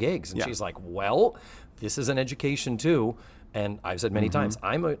professional gigs. And she's like, well, this is an education too. And I've said many times,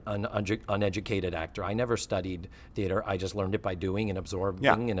 I'm an uneducated actor. I never studied theater. I just learned it by doing and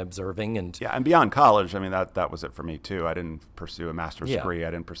absorbing and observing. And beyond college, I mean, that was it for me too. I didn't pursue a master's degree.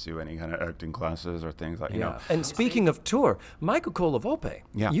 I didn't pursue any kind of acting classes or things like, And speaking of tour, Michael Colavolpe,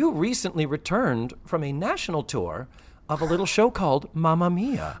 you recently returned from a national tour of a little show called Mamma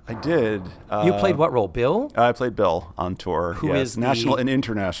Mia. I did. You played what role, Bill? I played Bill on tour. Who is national and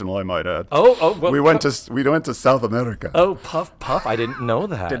international, I might add. Well, we went to South America. Oh, Puff, I didn't know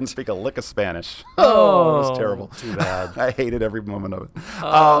that. Didn't speak a lick of Spanish. Oh, it was terrible. Too bad. I hated every moment of it.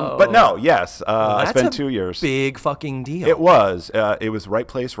 But no, yes, I spent 2 years. Big fucking deal. It was. It was right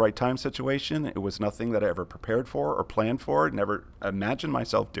place, right time situation. It was nothing that I ever prepared for or planned for. Never imagined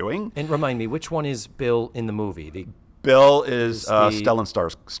myself doing. And remind me, which one is Bill in the movie? Bill is Stellan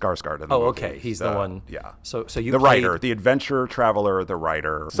Skarsgård in the movie. Okay. He's the one. Yeah. So you the played... writer, the adventure traveler, the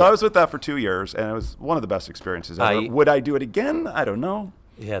writer. So I was with that for 2 years, and it was one of the best experiences ever. Would I do it again? I don't know.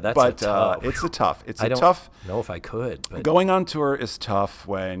 Yeah, that's tough. It's tough. I don't know if I could. But... Going on tour is tough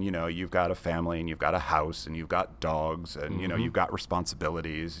when you've got a family and you've got a house and you've got dogs and you've got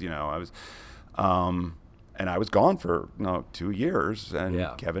responsibilities. I was gone for 2 years,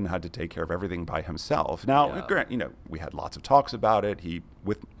 and Kevin had to take care of everything by himself. Now, we had lots of talks about it.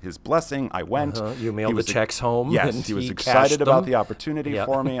 With his blessing, I went. You mailed the checks home. Yes, and he was excited about the opportunity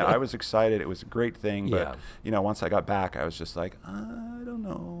for me. I was excited. It was a great thing. But once I got back, I was just like, I don't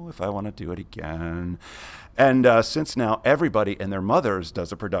know if I want to do it again. And since now everybody and their mothers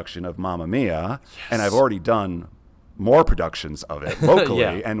does a production of Mamma Mia, and I've already done more productions of it locally,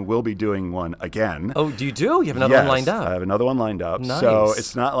 Yeah. and we'll be doing one again. Oh, do you do? You have another one lined up? I have another one lined up. Nice. So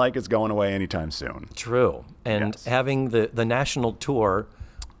it's not like it's going away anytime soon. True. And Yes. having the national tour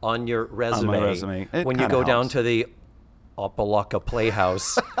on your resume, it when you kinda go down helps. to the Opalaka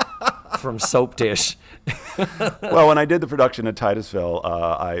Playhouse from Soap Dish. Well, when I did the production at Titusville,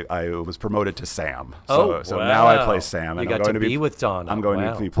 I was promoted to Sam. So now I play Sam. You And got I'm going to be with Donna. I'm going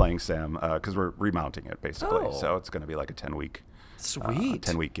Wow. to be playing Sam because we're remounting it, basically. Oh. So it's going to be like a 10-week. Sweet.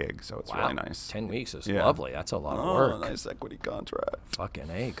 10-week gig, so it's Wow. really nice. 10 weeks is Yeah. lovely. That's a lot of Oh, work. nice equity contract. Fucking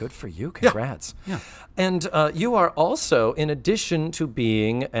A. Good for you. Congrats. Yeah. And you are also, in addition to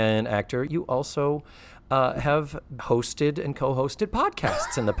being an actor, you also have hosted and co-hosted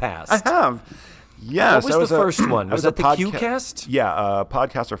podcasts in the past. I have. Yes. What was the first one? I Was that the QCast? Yeah, a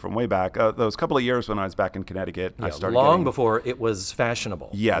podcaster from way back. Those couple of years when I was back in Connecticut, I started long getting, before it was fashionable.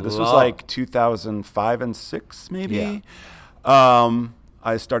 Yeah, this was Long. like 2005 and 6, maybe.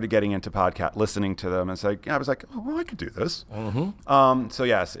 I started getting into podcast, listening to them, and I was like, oh, well, I could do this. Mm-hmm. So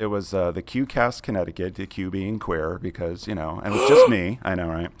yes, it was the QCast Connecticut, the Q being queer, because and it was just me. I know,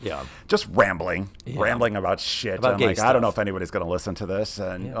 right? Yeah. Just rambling about shit. About I'm gay like, I don't know stuff. if anybody's going to listen to this,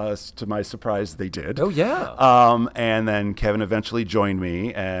 and to my surprise, they did. Oh, yeah. And then Kevin eventually joined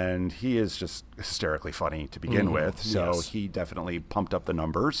me, and he is just hysterically funny to begin with. So Yes. he definitely pumped up the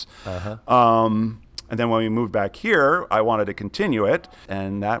numbers. And then when we moved back here, I wanted to continue it,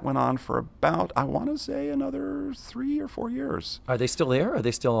 and that went on for about, I want to say, another 3 or 4 years. Are they still there? Are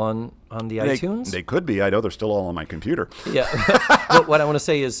they still on the iTunes? They could be. I know they're still all on my computer. Yeah. But what I want to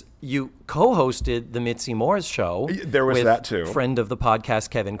say is you co-hosted the Mitzi Moore's show. There was with that too. Friend of the podcast,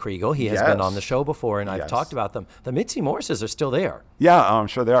 Kevin Kriegel. He has been Yes. on the show before, and I've Yes. talked about them. The Mitzi Morses are still there. Yeah, I'm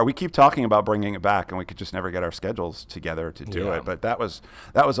sure they are. We keep talking about bringing it back, and we could just never get our schedules together to do Yeah. it. But that was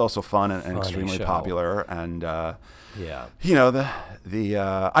also fun and extremely show. popular. And Yeah.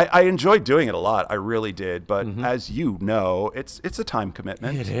 I enjoyed doing it a lot. I really did. But as you know, it's a time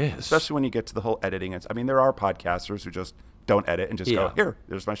commitment. It is. Especially when you get to the whole editing. There are podcasters who just don't edit and just Yeah. go, here,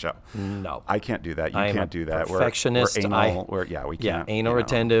 there's my show. No. I can't do that. You I am can't a do that. perfectionist. We're anal. We can't. anal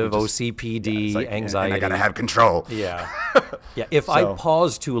retentive, OCPD, it's like, anxiety. And I got to have control. Yeah. Yeah. If I So-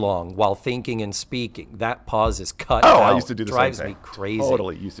 pause too long while thinking and speaking, that pause is cut Oh, out. I used to do the Drives same thing. me crazy.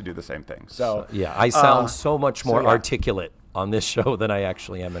 Totally used to do the same thing. So Yeah, I sound so much more yeah. articulate on this show than I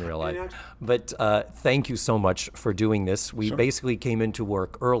actually am in real life. But thank you so much for doing this. We basically came into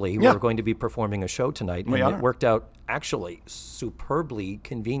work early. We Yeah. were going to be performing a show tonight, and We are. it worked out actually superbly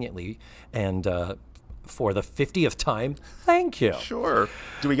conveniently. And for the 50th time, thank you. Sure.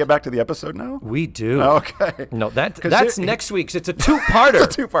 Do we get back to the episode now? We do. Okay. No, 'Cause that's it- next week's. It's a two-parter.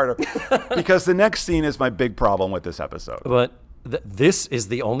 It's a two-parter. Because the next scene is my big problem with this episode. But this is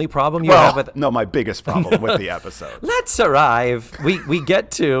the only problem you have with no, my biggest problem with the episode. Let's arrive. We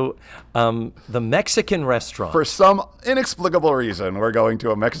get to the Mexican restaurant. For some inexplicable reason, we're going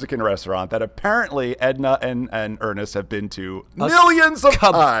to a Mexican restaurant that apparently Edna and Ernest have been to millions of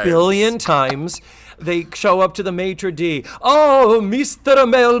times. billion times. They show up to the maitre d'. Oh, Mr.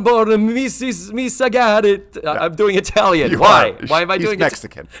 Melbourne, Miss Garrett. I'm doing Italian. You Why? are. Why am I He's doing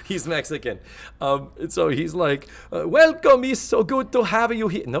Mexican. He's Mexican. So he's like, welcome. It's so good to have you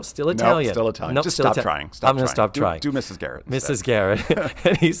here. No, still Italian. No, still Italian. Nope, Just still stop Italian. trying. Stop I'm going to trying. stop trying. Do Mrs. Garrett instead. Mrs. Garrett.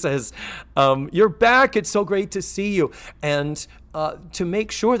 And he says, you're back. It's so great to see you. And to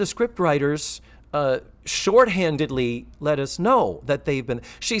make sure the script writers shorthandedly let us know that they've been,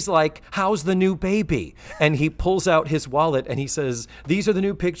 she's like, how's the new baby? And he pulls out his wallet and he says, these are the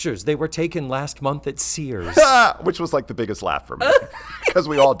new pictures. They were taken last month at Sears. Which was like the biggest laugh for me. Because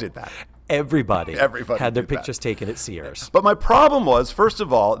we all did that. Everybody had their did that. pictures taken at Sears. But my problem was, first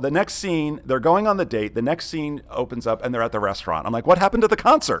of all, the next scene, they're going on the date. The next scene opens up and they're at the restaurant. I'm like, what happened to the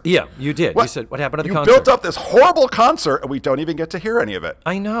concert? Yeah, you did. You said, what happened to the you concert? built up this horrible concert and we don't even get to hear any of it.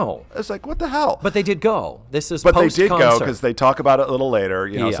 I know. It's like, what the hell? But they did go. This is But they post-concert. did go because they talk about it a little later,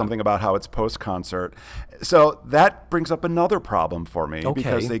 Yeah. something about how it's post-concert. So that brings up another problem for me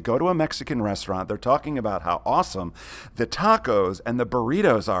because they go to a Mexican restaurant. They're talking about how awesome the tacos and the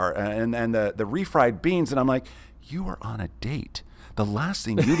burritos are and the refried beans. And I'm like, you are on a date. The last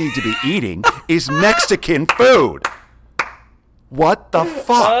thing you need to be eating is Mexican food. What the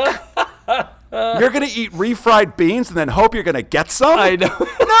fuck? You're going to eat refried beans and then hope you're going to get some? I know.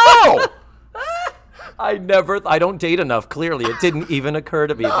 No! I don't date enough, clearly. It didn't even occur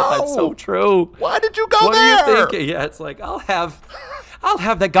to me, but that's so No. true. Why did you go What there? are you thinking? Yeah, it's like, I'll have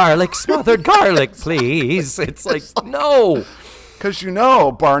the garlic, smothered garlic, please. It's like, no.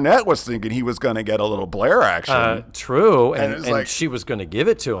 Because Barnett was thinking he was going to get a little Blair action. True, And and, it's like- she was going to give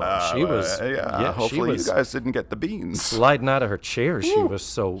it to him. She was, hopefully she was you guys didn't get the beans. sliding out of her chair. She was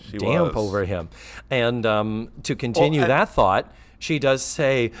so damp was. over him. And to continue Well, that thought, she does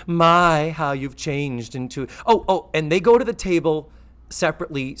say, "My, how you've changed into." Oh, and they go to the table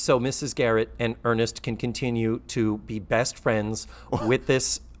separately so Mrs. Garrett and Ernest can continue to be best friends with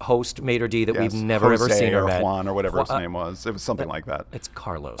this host maitre d' that we've Yes, never ever Jose seen or or met. Juan or whatever his name was. It was something like that. It's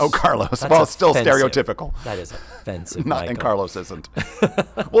Carlos. Oh, Carlos. That's Well, it's still offensive. stereotypical. That is offensive. Not, and Michael. Carlos isn't.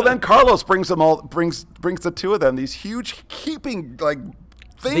 Well, then Carlos brings the two of them these huge heaping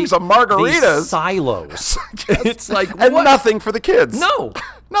things of margaritas These silos. It's like and what? nothing for the kids. No.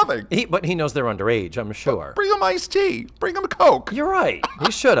 Nothing. But he knows they're underage, I'm sure. Bring them iced tea. Bring them Coke. You're right.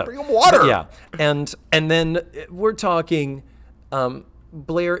 He should have. Bring 'em water. But yeah. And then we're talking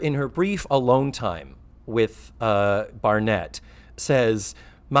Blair in her brief alone time with Barnett says,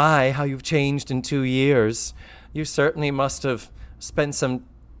 "My, how you've changed in 2 years. You certainly must have spent some."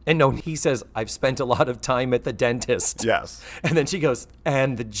 And no, he says, "I've spent a lot of time at the dentist." Yes. And then she goes,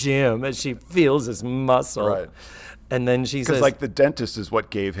 "And the gym," as she feels his muscle. Right. And then she says, Because the dentist is what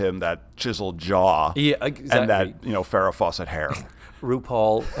gave him that chiseled jaw. Yeah, exactly. And that Farrah Fawcett hair.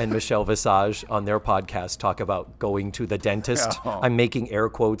 RuPaul and Michelle Visage on their podcast talk about going to the dentist. Yeah. I'm making air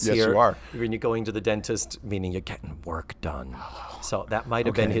quotes Yes, here. you are. When you're going to the dentist, meaning you're getting work done. So that might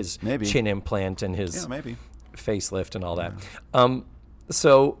have been Okay, his maybe. chin implant and his Yeah, maybe. facelift and all that.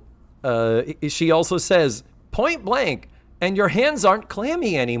 So she also says, point blank, "And your hands aren't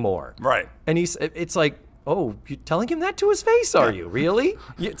clammy anymore." Right. And it's like, oh, you're telling him that to his face, are you? Really?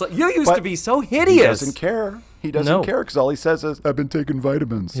 It's like, you used to But be so He hideous. doesn't care. He doesn't No. care because all he says is, "I've been taking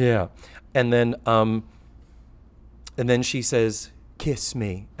vitamins." Yeah. And then she says, "Kiss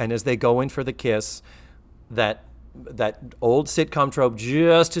me." And as they go in for the kiss, that old sitcom trope,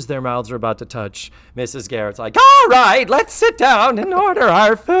 just as their mouths are about to touch, Mrs. Garrett's like, "All right, let's sit down and order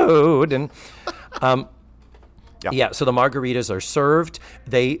our food." And yeah, so the margaritas are served.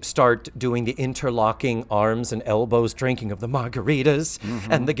 They start doing the interlocking arms and elbows drinking of the margaritas.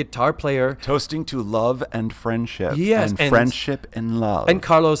 And the guitar player Toasting to love and friendship. Yes, And and- friendship and love. And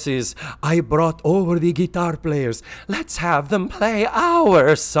Carlos is, "I brought over the guitar players. Let's have them play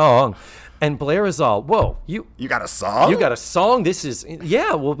our song." And Blair is all, "Whoa, you got a song? got a song? This is,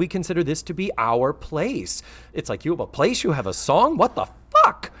 yeah, well, we consider this to be our place." It's like, you have a place, you have a song? What the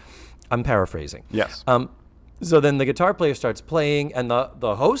fuck? I'm paraphrasing. Yes. So then the guitar player starts playing, and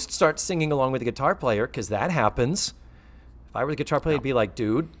the host starts singing along with the guitar player, because that happens. If I were the guitar player, I'd be like,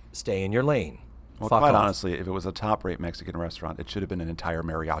 "Dude, stay in your lane." Well, Fuck quite off. honestly, if it was a top-rate Mexican restaurant, it should have been an entire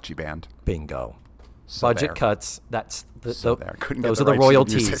mariachi band. Bingo. So Budget there. cuts. That's So there. Couldn't get those the are the rights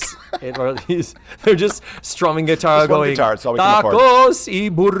to the music. royalties. Royalties. They're just strumming guitar, Just one going guitar, it's all we can afford. tacos y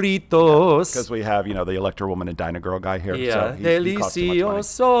burritos. Because we have, the Electra Woman and Dyna Girl guy here. Yeah, So he costs too much money.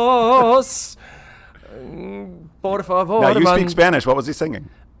 deliciosos. Por favor, Now, you man. speak Spanish. What was he singing?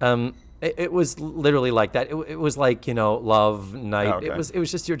 It was literally like that. It was like, love night. Oh, okay. It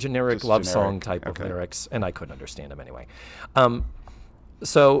was just your generic Just love generic. song type of Okay. lyrics, and I couldn't understand them anyway.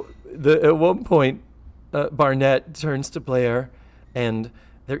 So at one point, Barnett turns to Blair, and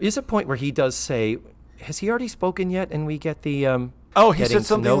there is a point where he does say, "Has he already spoken yet?" And we get the Oh, he getting said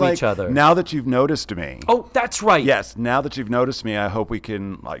something to know like, each other. "Now that you've noticed me." Oh, that's right. Yes, now that you've noticed me, I hope we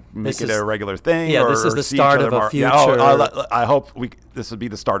can make This it is- a regular thing. yeah, or this is the see start each of other a more. Yeah, oh, future- I hope this would be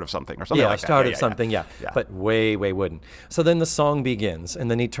the start of something or something Yeah, like that. start Yeah, of something, yeah. Yeah. But way wouldn't. So then the song begins,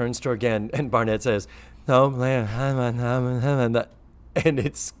 and then he turns to her again, and Barnett says, "No, Blair, and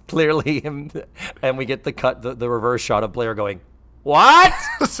it's clearly him, and we get the reverse shot of Blair going, "What?"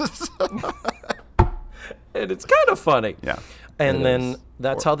 And it's kind of funny. Yeah, And it then is.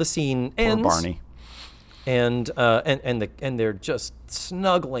 that's how the scene ends. Or Barney. And they're just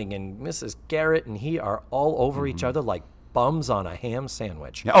snuggling, and Mrs. Garrett and he are all over each other like bums on a ham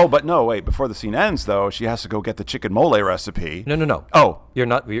sandwich. Yeah, oh, but no, wait. Before the scene ends, though, she has to go get the chicken mole recipe. No. Oh. You're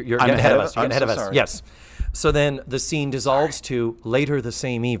not. You're I'm getting ahead of ahead us. of- You're getting I'm ahead of so us. sorry. Yes. So then the scene dissolves to later the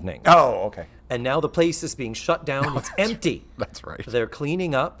same evening. Oh, okay. And now the place is being shut down. It's empty. That's right. They're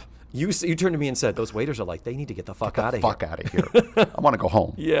cleaning up. You turned to me and said, "Those waiters are like, they need to get the fuck out of here." Fuck out of here. I want to go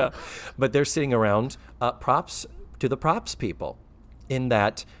home. Yeah. But they're sitting around. Props to the props people, in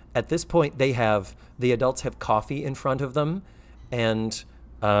that at this point the adults have coffee in front of them, and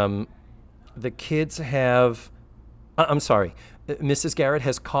the kids have. I'm sorry, Mrs. Garrett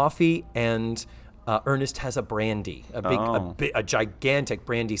has coffee, and Ernest has a brandy, a gigantic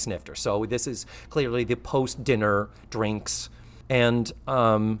brandy snifter. So this is clearly the post-dinner drinks, and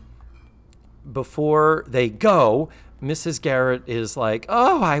before they go, Mrs. Garrett is like,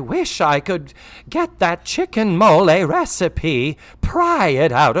 oh, I wish I could get that chicken mole recipe, pry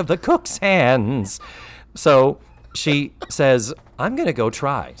it out of the cook's hands. So she says, I'm going to go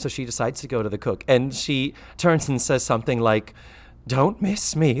try. So she decides to go to the cook. And she turns and says something like, don't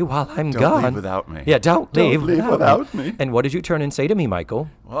miss me while I'm gone. Don't leave without me. Yeah, don't leave without me. And what did you turn and say to me, Michael?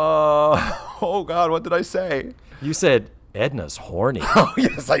 Oh, God, what did I say? You said, Edna's horny. Oh,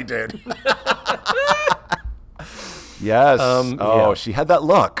 yes, I did. Yes. Yeah. She had that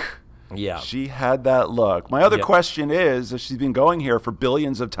look. Yeah. She had that look. My other question is, if she's been going here for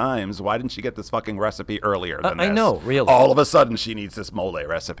billions of times, why didn't she get this fucking recipe earlier than this? I know, really. All of a sudden, she needs this mole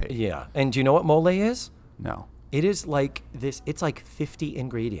recipe. Yeah. And do you know what mole is? No. It is like this. It's like 50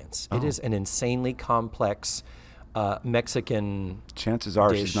 ingredients. It is an insanely complex Mexican. Chances are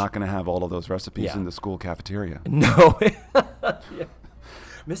dish. she's not going to have all of those recipes Yeah. in the school cafeteria. No. Yeah.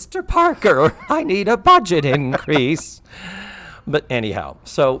 Mr. Parker, I need a budget increase. But anyhow,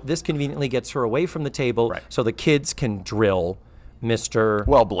 so this conveniently gets her away from the table Right. so the kids can drill Mr.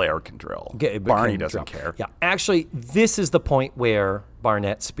 Well, Blair can drill. Barney can doesn't drill. care. Yeah, actually, this is the point where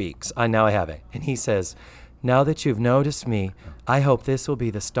Barnett speaks. Now I have it. And he says, now that you've noticed me, I hope this will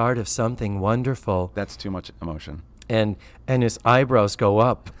be the start of something wonderful. That's too much emotion. And his eyebrows go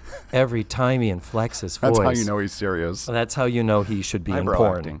up every time he inflects his voice. That's how you know he's serious. That's how you know he should be in Eyebrow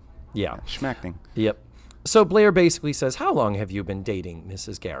porn. acting. Yeah. Schmacting. Yep. So Blair basically says, how long have you been dating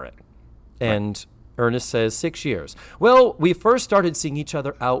Mrs. Garrett? And Ernest says, 6 years. Well, we first started seeing each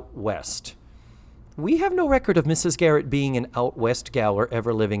other out west. We have no record of Mrs. Garrett being an out west gal or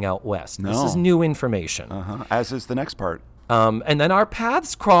ever living out west. This No. is new information. Uh-huh. As is the next part. And then our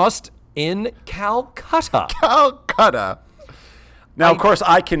paths crossed in Calcutta. Calcutta. Now, of course,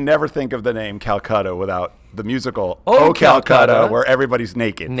 I can never think of the name Calcutta without the musical Oh, Calcutta, Calcutta. where everybody's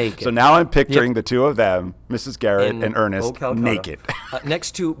naked. Naked. So now I'm picturing the two of them, Mrs. Garrett in and Ernest, Oh, Calcutta. naked.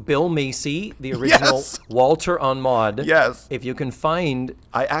 Next to Bill Macy, the original Yes. Walter on Maude. Yes. If you can find.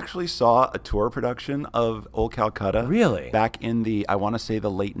 I actually saw a tour production of Old Calcutta. Really? Back in the, I want to say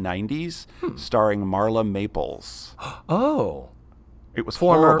the late 90s, starring Marla Maples. Oh. It was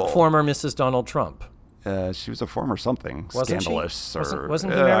horrible. Former Mrs. Donald Trump. She was a former something. Wasn't she? Scandalous.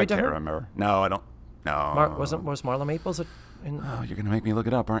 Wasn't he married to I can't her? remember. No, I don't. No. Was Marla Maples? Oh, you're going to make me look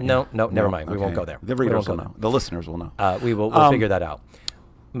it up, aren't you? No, never mind. We won't go there. The We readers won't will go know. The listeners will know. We'll figure that out.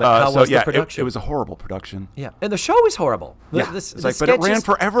 But how was the production? It was a horrible production. Yeah, and the show is horrible. It's like, but it ran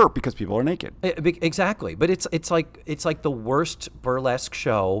forever because people are naked. Exactly, but it's like the worst burlesque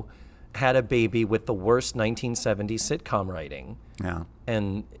show had a baby with the worst 1970s sitcom writing. Yeah.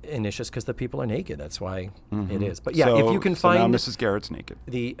 And it's just because the people are naked. That's why it is. But yeah, if you can so find now Mrs. Garrett's naked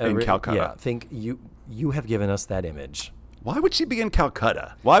in yeah, Calcutta. think you have given us that image. Why would she be in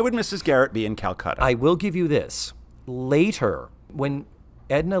Calcutta? Why would Mrs. Garrett be in Calcutta? I will give you this. Later, when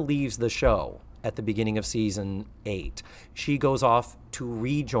Edna leaves the show at the beginning of season 8, she goes off to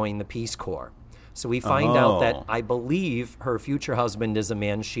rejoin the Peace Corps. So we find out that I believe her future husband is a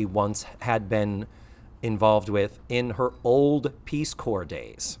man she once had been involved with in her old Peace Corps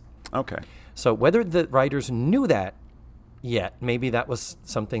days. Okay. So whether the writers knew that yet, maybe that was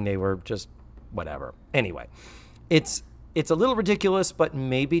something they were just whatever. Anyway, it's a little ridiculous, but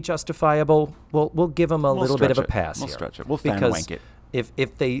maybe justifiable. We'll give them a little bit of a pass We'll here. stretch it. We'll because fan wank it.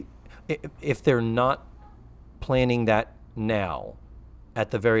 if they're not planning that now,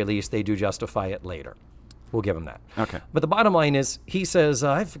 at the very least, they do justify it later. We'll give him that. Okay. But the bottom line is, he says,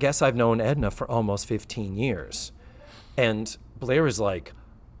 I guess I've known Edna for almost 15 years. And Blair is like,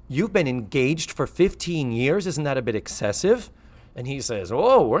 you've been engaged for 15 years? Isn't that a bit excessive? And he says,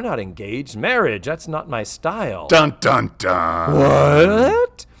 oh, we're not engaged. Marriage, that's not my style. Dun, dun, dun.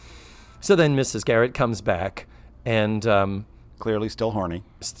 What? So then Mrs. Garrett comes back and Clearly still horny.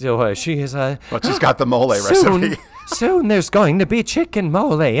 still she is But she's got the mole soon, recipe. soon there's going to be chicken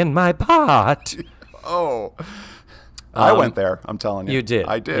mole in my pot. Oh. I went there, I'm telling you. You did.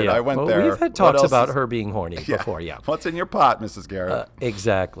 I did. Yeah. I went Well, there. We've had What talks else about is- her being horny before, yeah. What's in your pot, Mrs. Garrett?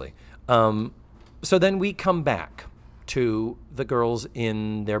 Exactly. So then we come back to the girls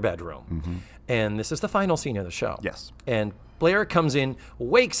in their bedroom. And this is the final scene of the show. Yes. And Blair comes in,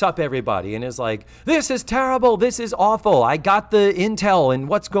 wakes up everybody, and is like, this is terrible. This is awful. I got the intel, and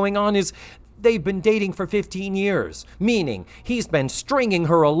what's going on is they've been dating for 15 years, meaning he's been stringing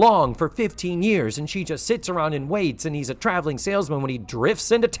her along for 15 years, and she just sits around and waits, and he's a traveling salesman. When he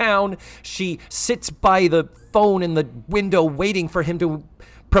drifts into town, she sits by the phone in the window waiting for him to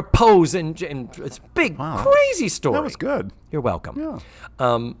propose, and it's a big, crazy story. That was good. You're welcome.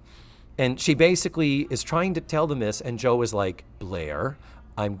 Yeah. And she basically is trying to tell them this, and Joe is like, Blair,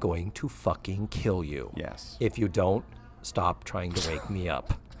 I'm going to fucking kill you. Yes. If you don't stop trying to wake me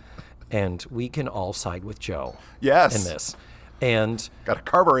up. And we can all side with Joe. Yes. In this. And got a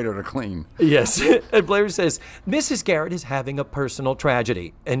carburetor to clean. yes. And Blair says, Mrs. Garrett is having a personal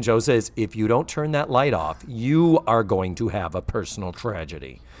tragedy. And Joe says, if you don't turn that light off, you are going to have a personal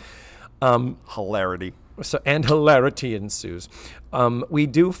tragedy. Hilarity. And hilarity ensues. We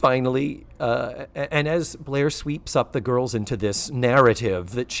do finally, and as Blair sweeps up the girls into this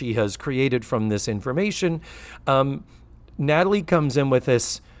narrative that she has created from this information, Natalie comes in with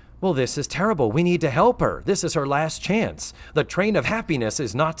this, well, this is terrible. We need to help her. This is her last chance. The train of happiness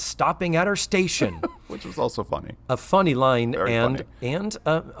is not stopping at her station. Which was also funny. A funny line. Very and funny. And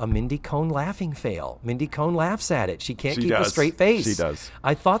a Mindy Cohn laughing fail. Mindy Cohn laughs at it. She can't She keep a does. straight face. She does.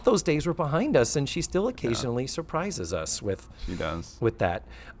 I thought those days were behind us, and she still occasionally surprises us with She does. with that.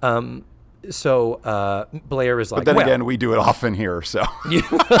 So Blair is like, But then well, again, we do it often here, so.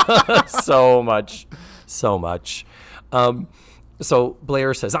 so much. So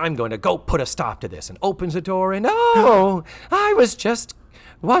Blair says, I'm going to go put a stop to this, and opens the door, and oh, I was just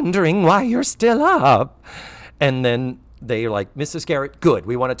wondering why you're still up. And then they're like, Mrs. Garrett, good,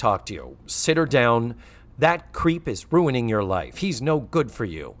 we want to talk to you. Sit her down. That creep is ruining your life. He's no good for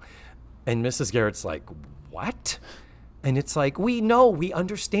you. And Mrs. Garrett's like, what? And it's like, we know, we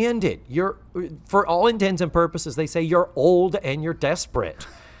understand it. You're, for all intents and purposes, they say you're old and you're desperate.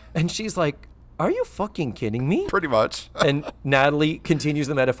 And she's like, are you fucking kidding me? Pretty much. And Natalie continues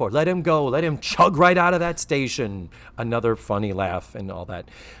the metaphor. Let him go. Let him chug right out of that station. Another funny laugh and all that.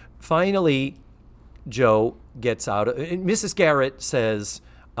 Finally, Joe gets out. And Mrs. Garrett says,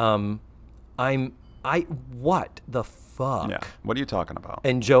 what the fuck? Yeah. What are you talking about?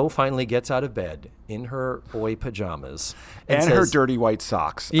 And Joe finally gets out of bed in her boy pajamas. And says, her dirty white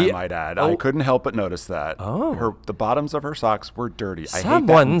socks, I might add. I couldn't help but notice that. Oh. The bottoms of her socks were dirty.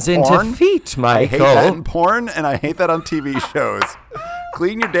 Someone's I hate that in into porn. feet, Michael. I hate that in porn, and I hate that on TV shows.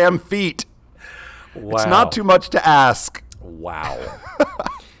 Clean your damn feet. Wow. It's not too much to ask. Wow.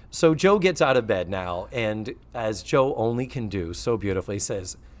 So Joe gets out of bed now, and as Joe only can do so beautifully,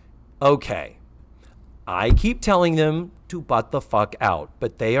 says, okay, I keep telling them to butt the fuck out,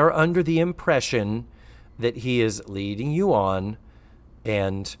 but they are under the impression that he is leading you on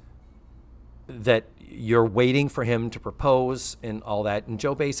and that you're waiting for him to propose and all that. And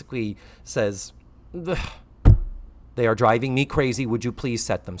Joe basically says, they are driving me crazy. Would you please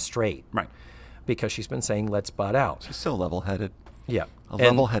set them straight? Right. Because she's been saying, let's butt out. She's so level-headed. Yeah. A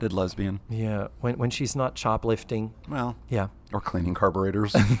level-headed lesbian. Yeah. When she's not shoplifting. Well, Yeah. or cleaning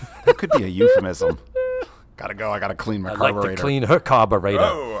carburetors. That could be a euphemism. Gotta go. I gotta clean my I'd carburetor. like to clean her carburetor.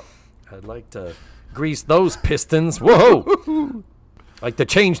 Oh. I'd like to grease those pistons. Whoa. Like to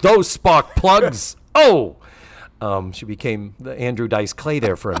change those spark plugs. Oh. She became the Andrew Dice Clay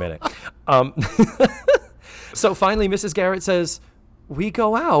there for a minute. So finally, Mrs. Garrett says, we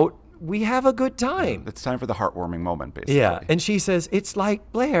go out. We have a good time. It's time for the heartwarming moment, basically. Yeah. And she says, it's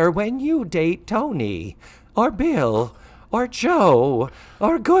like Blair when you date Tony or Bill or Joe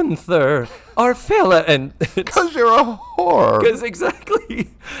or Gunther or Phil. And Because you're a whore. because exactly.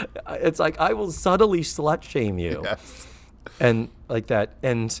 It's like, I will subtly slut shame you. Yes. And like that.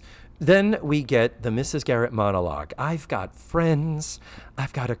 And then we get the Mrs. Garrett monologue. I've got friends.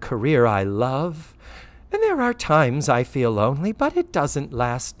 I've got a career I love. And there are times I feel lonely, but it doesn't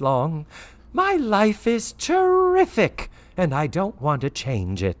last long. My life is terrific, and I don't want to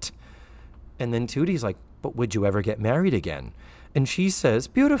change it. And then Tootie's like, but would you ever get married again? And she says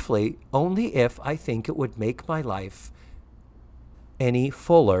beautifully, only if I think it would make my life any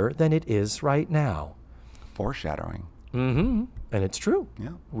fuller than it is right now. Foreshadowing. Mm-hmm. And it's true. Yeah.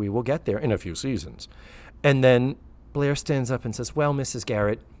 We will get there in a few seasons. And then Blair stands up and says, well, Mrs.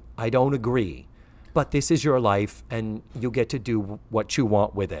 Garrett, I don't agree. But this is your life, and you get to do what you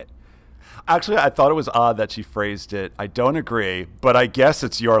want with it. Actually, I thought it was odd that she phrased it, I don't agree, but I guess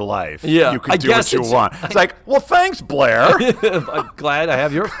it's your life. Yeah, You I can do what guess you it's- want. It's like, well, thanks, Blair. I'm glad I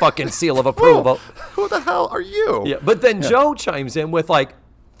have your fucking seal of approval. Who the hell are you? Yeah, but then Joe chimes in with like,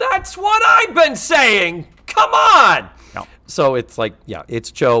 that's what I've been saying. Come on. No. So it's like, yeah,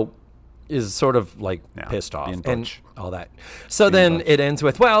 it's Joe is sort of like Yeah, pissed off being and butch. all that. So then it ends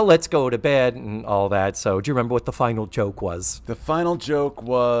with, well, let's go to bed and all that. So do you remember what the final joke was? The final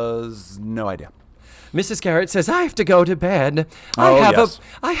was no idea. Mrs. Garrett says, I have to go to bed. Oh, yes.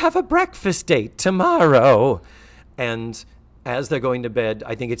 I have a breakfast date tomorrow. And as they're going to bed,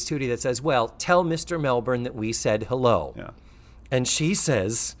 I think it's Tootie that says, well, tell Mr. Melbourne that we said hello. Yeah. And she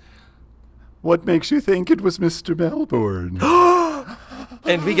says, What makes you think it was Mr. Melbourne?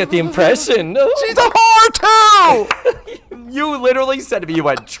 and we get the impression, She's a whore, too! You literally said to me, you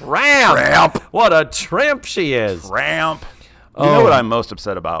went, tramp. Tramp. What a tramp she is. Tramp. You know what I'm most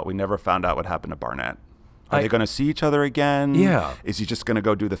upset about? We never found out what happened to Barnett. Are they going to see each other again? Yeah. Is he just going to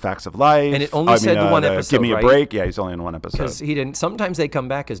go do the Facts of Life? And it only said one episode, Give me right? a break. Yeah, he's only in one episode. Because he didn't. Sometimes they come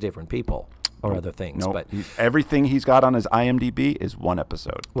back as different people or other things. No, But everything he's got on his IMDb is one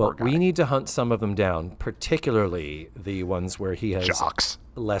episode. well, Poor guy. we need to hunt some of them down, particularly the ones where he has Jocks.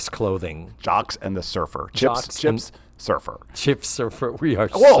 less clothing. Jocks and the Surfer. Jocks Chips, Surfer. Chips Surfer, we are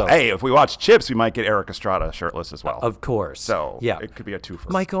Whoa, so... hey, if we watch Chips, we might get Eric Estrada shirtless as well. Of course. So yeah. it could be a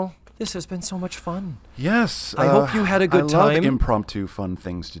twofer. Michael, this has been so much fun. Yes. I hope you had a good I love time. impromptu fun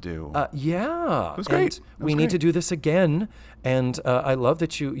things to do. Yeah. It was great. We need to do this again. And I love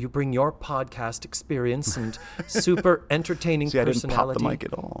that you bring your podcast experience and super entertaining See, I didn't pop personality. the mic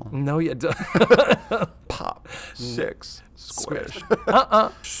at all. No, you don't. Pop. 6. Squish.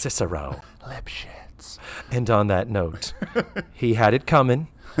 Cicero. Lip shits. And on that note, he had it coming.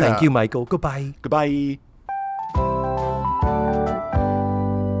 Thank you, Michael. Goodbye. Goodbye.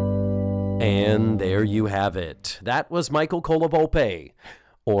 And there you have it. That was Michael Colavolpe,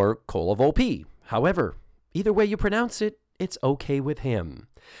 or Colavolpe. However, either way you pronounce it, it's okay with him.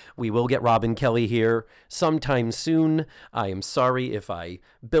 We will get Robin Kelly here sometime soon. I am sorry if I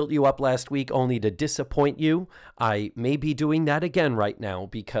built you up last week only to disappoint you. I may be doing that again right now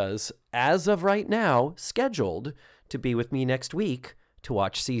because, as of right now, scheduled to be with me next week to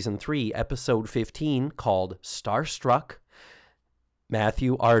watch Season 3, Episode 15, called Starstruck,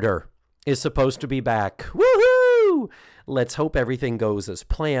 Matthew Arter is supposed to be back. Woohoo! Let's hope everything goes as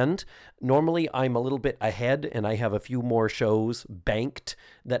planned. Normally, I'm a little bit ahead, and I have a few more shows banked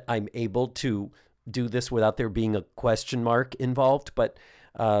that I'm able to do this without there being a question mark involved. But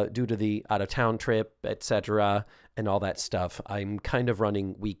due to the out-of-town trip, etc., and all that stuff, I'm kind of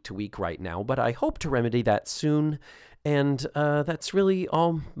running week to week right now. But I hope to remedy that soon. And that's really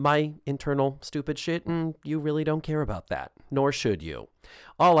all my internal stupid shit, and you really don't care about that, nor should you.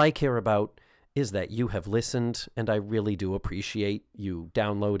 All I care about is that you have listened, and I really do appreciate you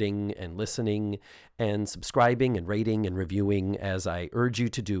downloading and listening and subscribing and rating and reviewing as I urge you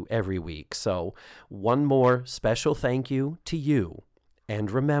to do every week. So one more special thank you to you.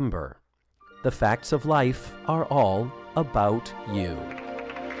 And remember, the facts of life are all about you.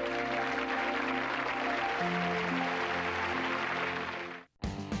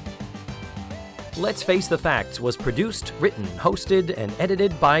 Let's Face the Facts was produced, written, hosted, and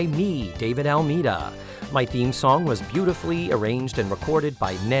edited by me, David Almeida. My theme song was beautifully arranged and recorded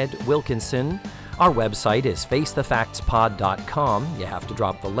by Ned Wilkinson. Our website is facethefactspod.com. You have to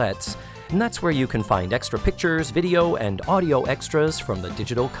drop the let's. And that's where you can find extra pictures, video, and audio extras from the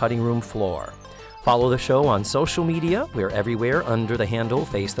digital cutting room floor. Follow the show on social media. We're everywhere under the handle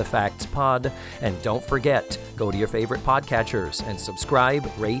Face the Facts Pod. And don't forget, go to your favorite podcatchers and subscribe,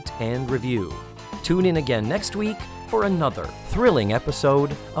 rate, and review. Tune in again next week for another thrilling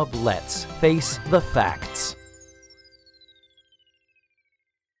episode of Let's Face the Facts.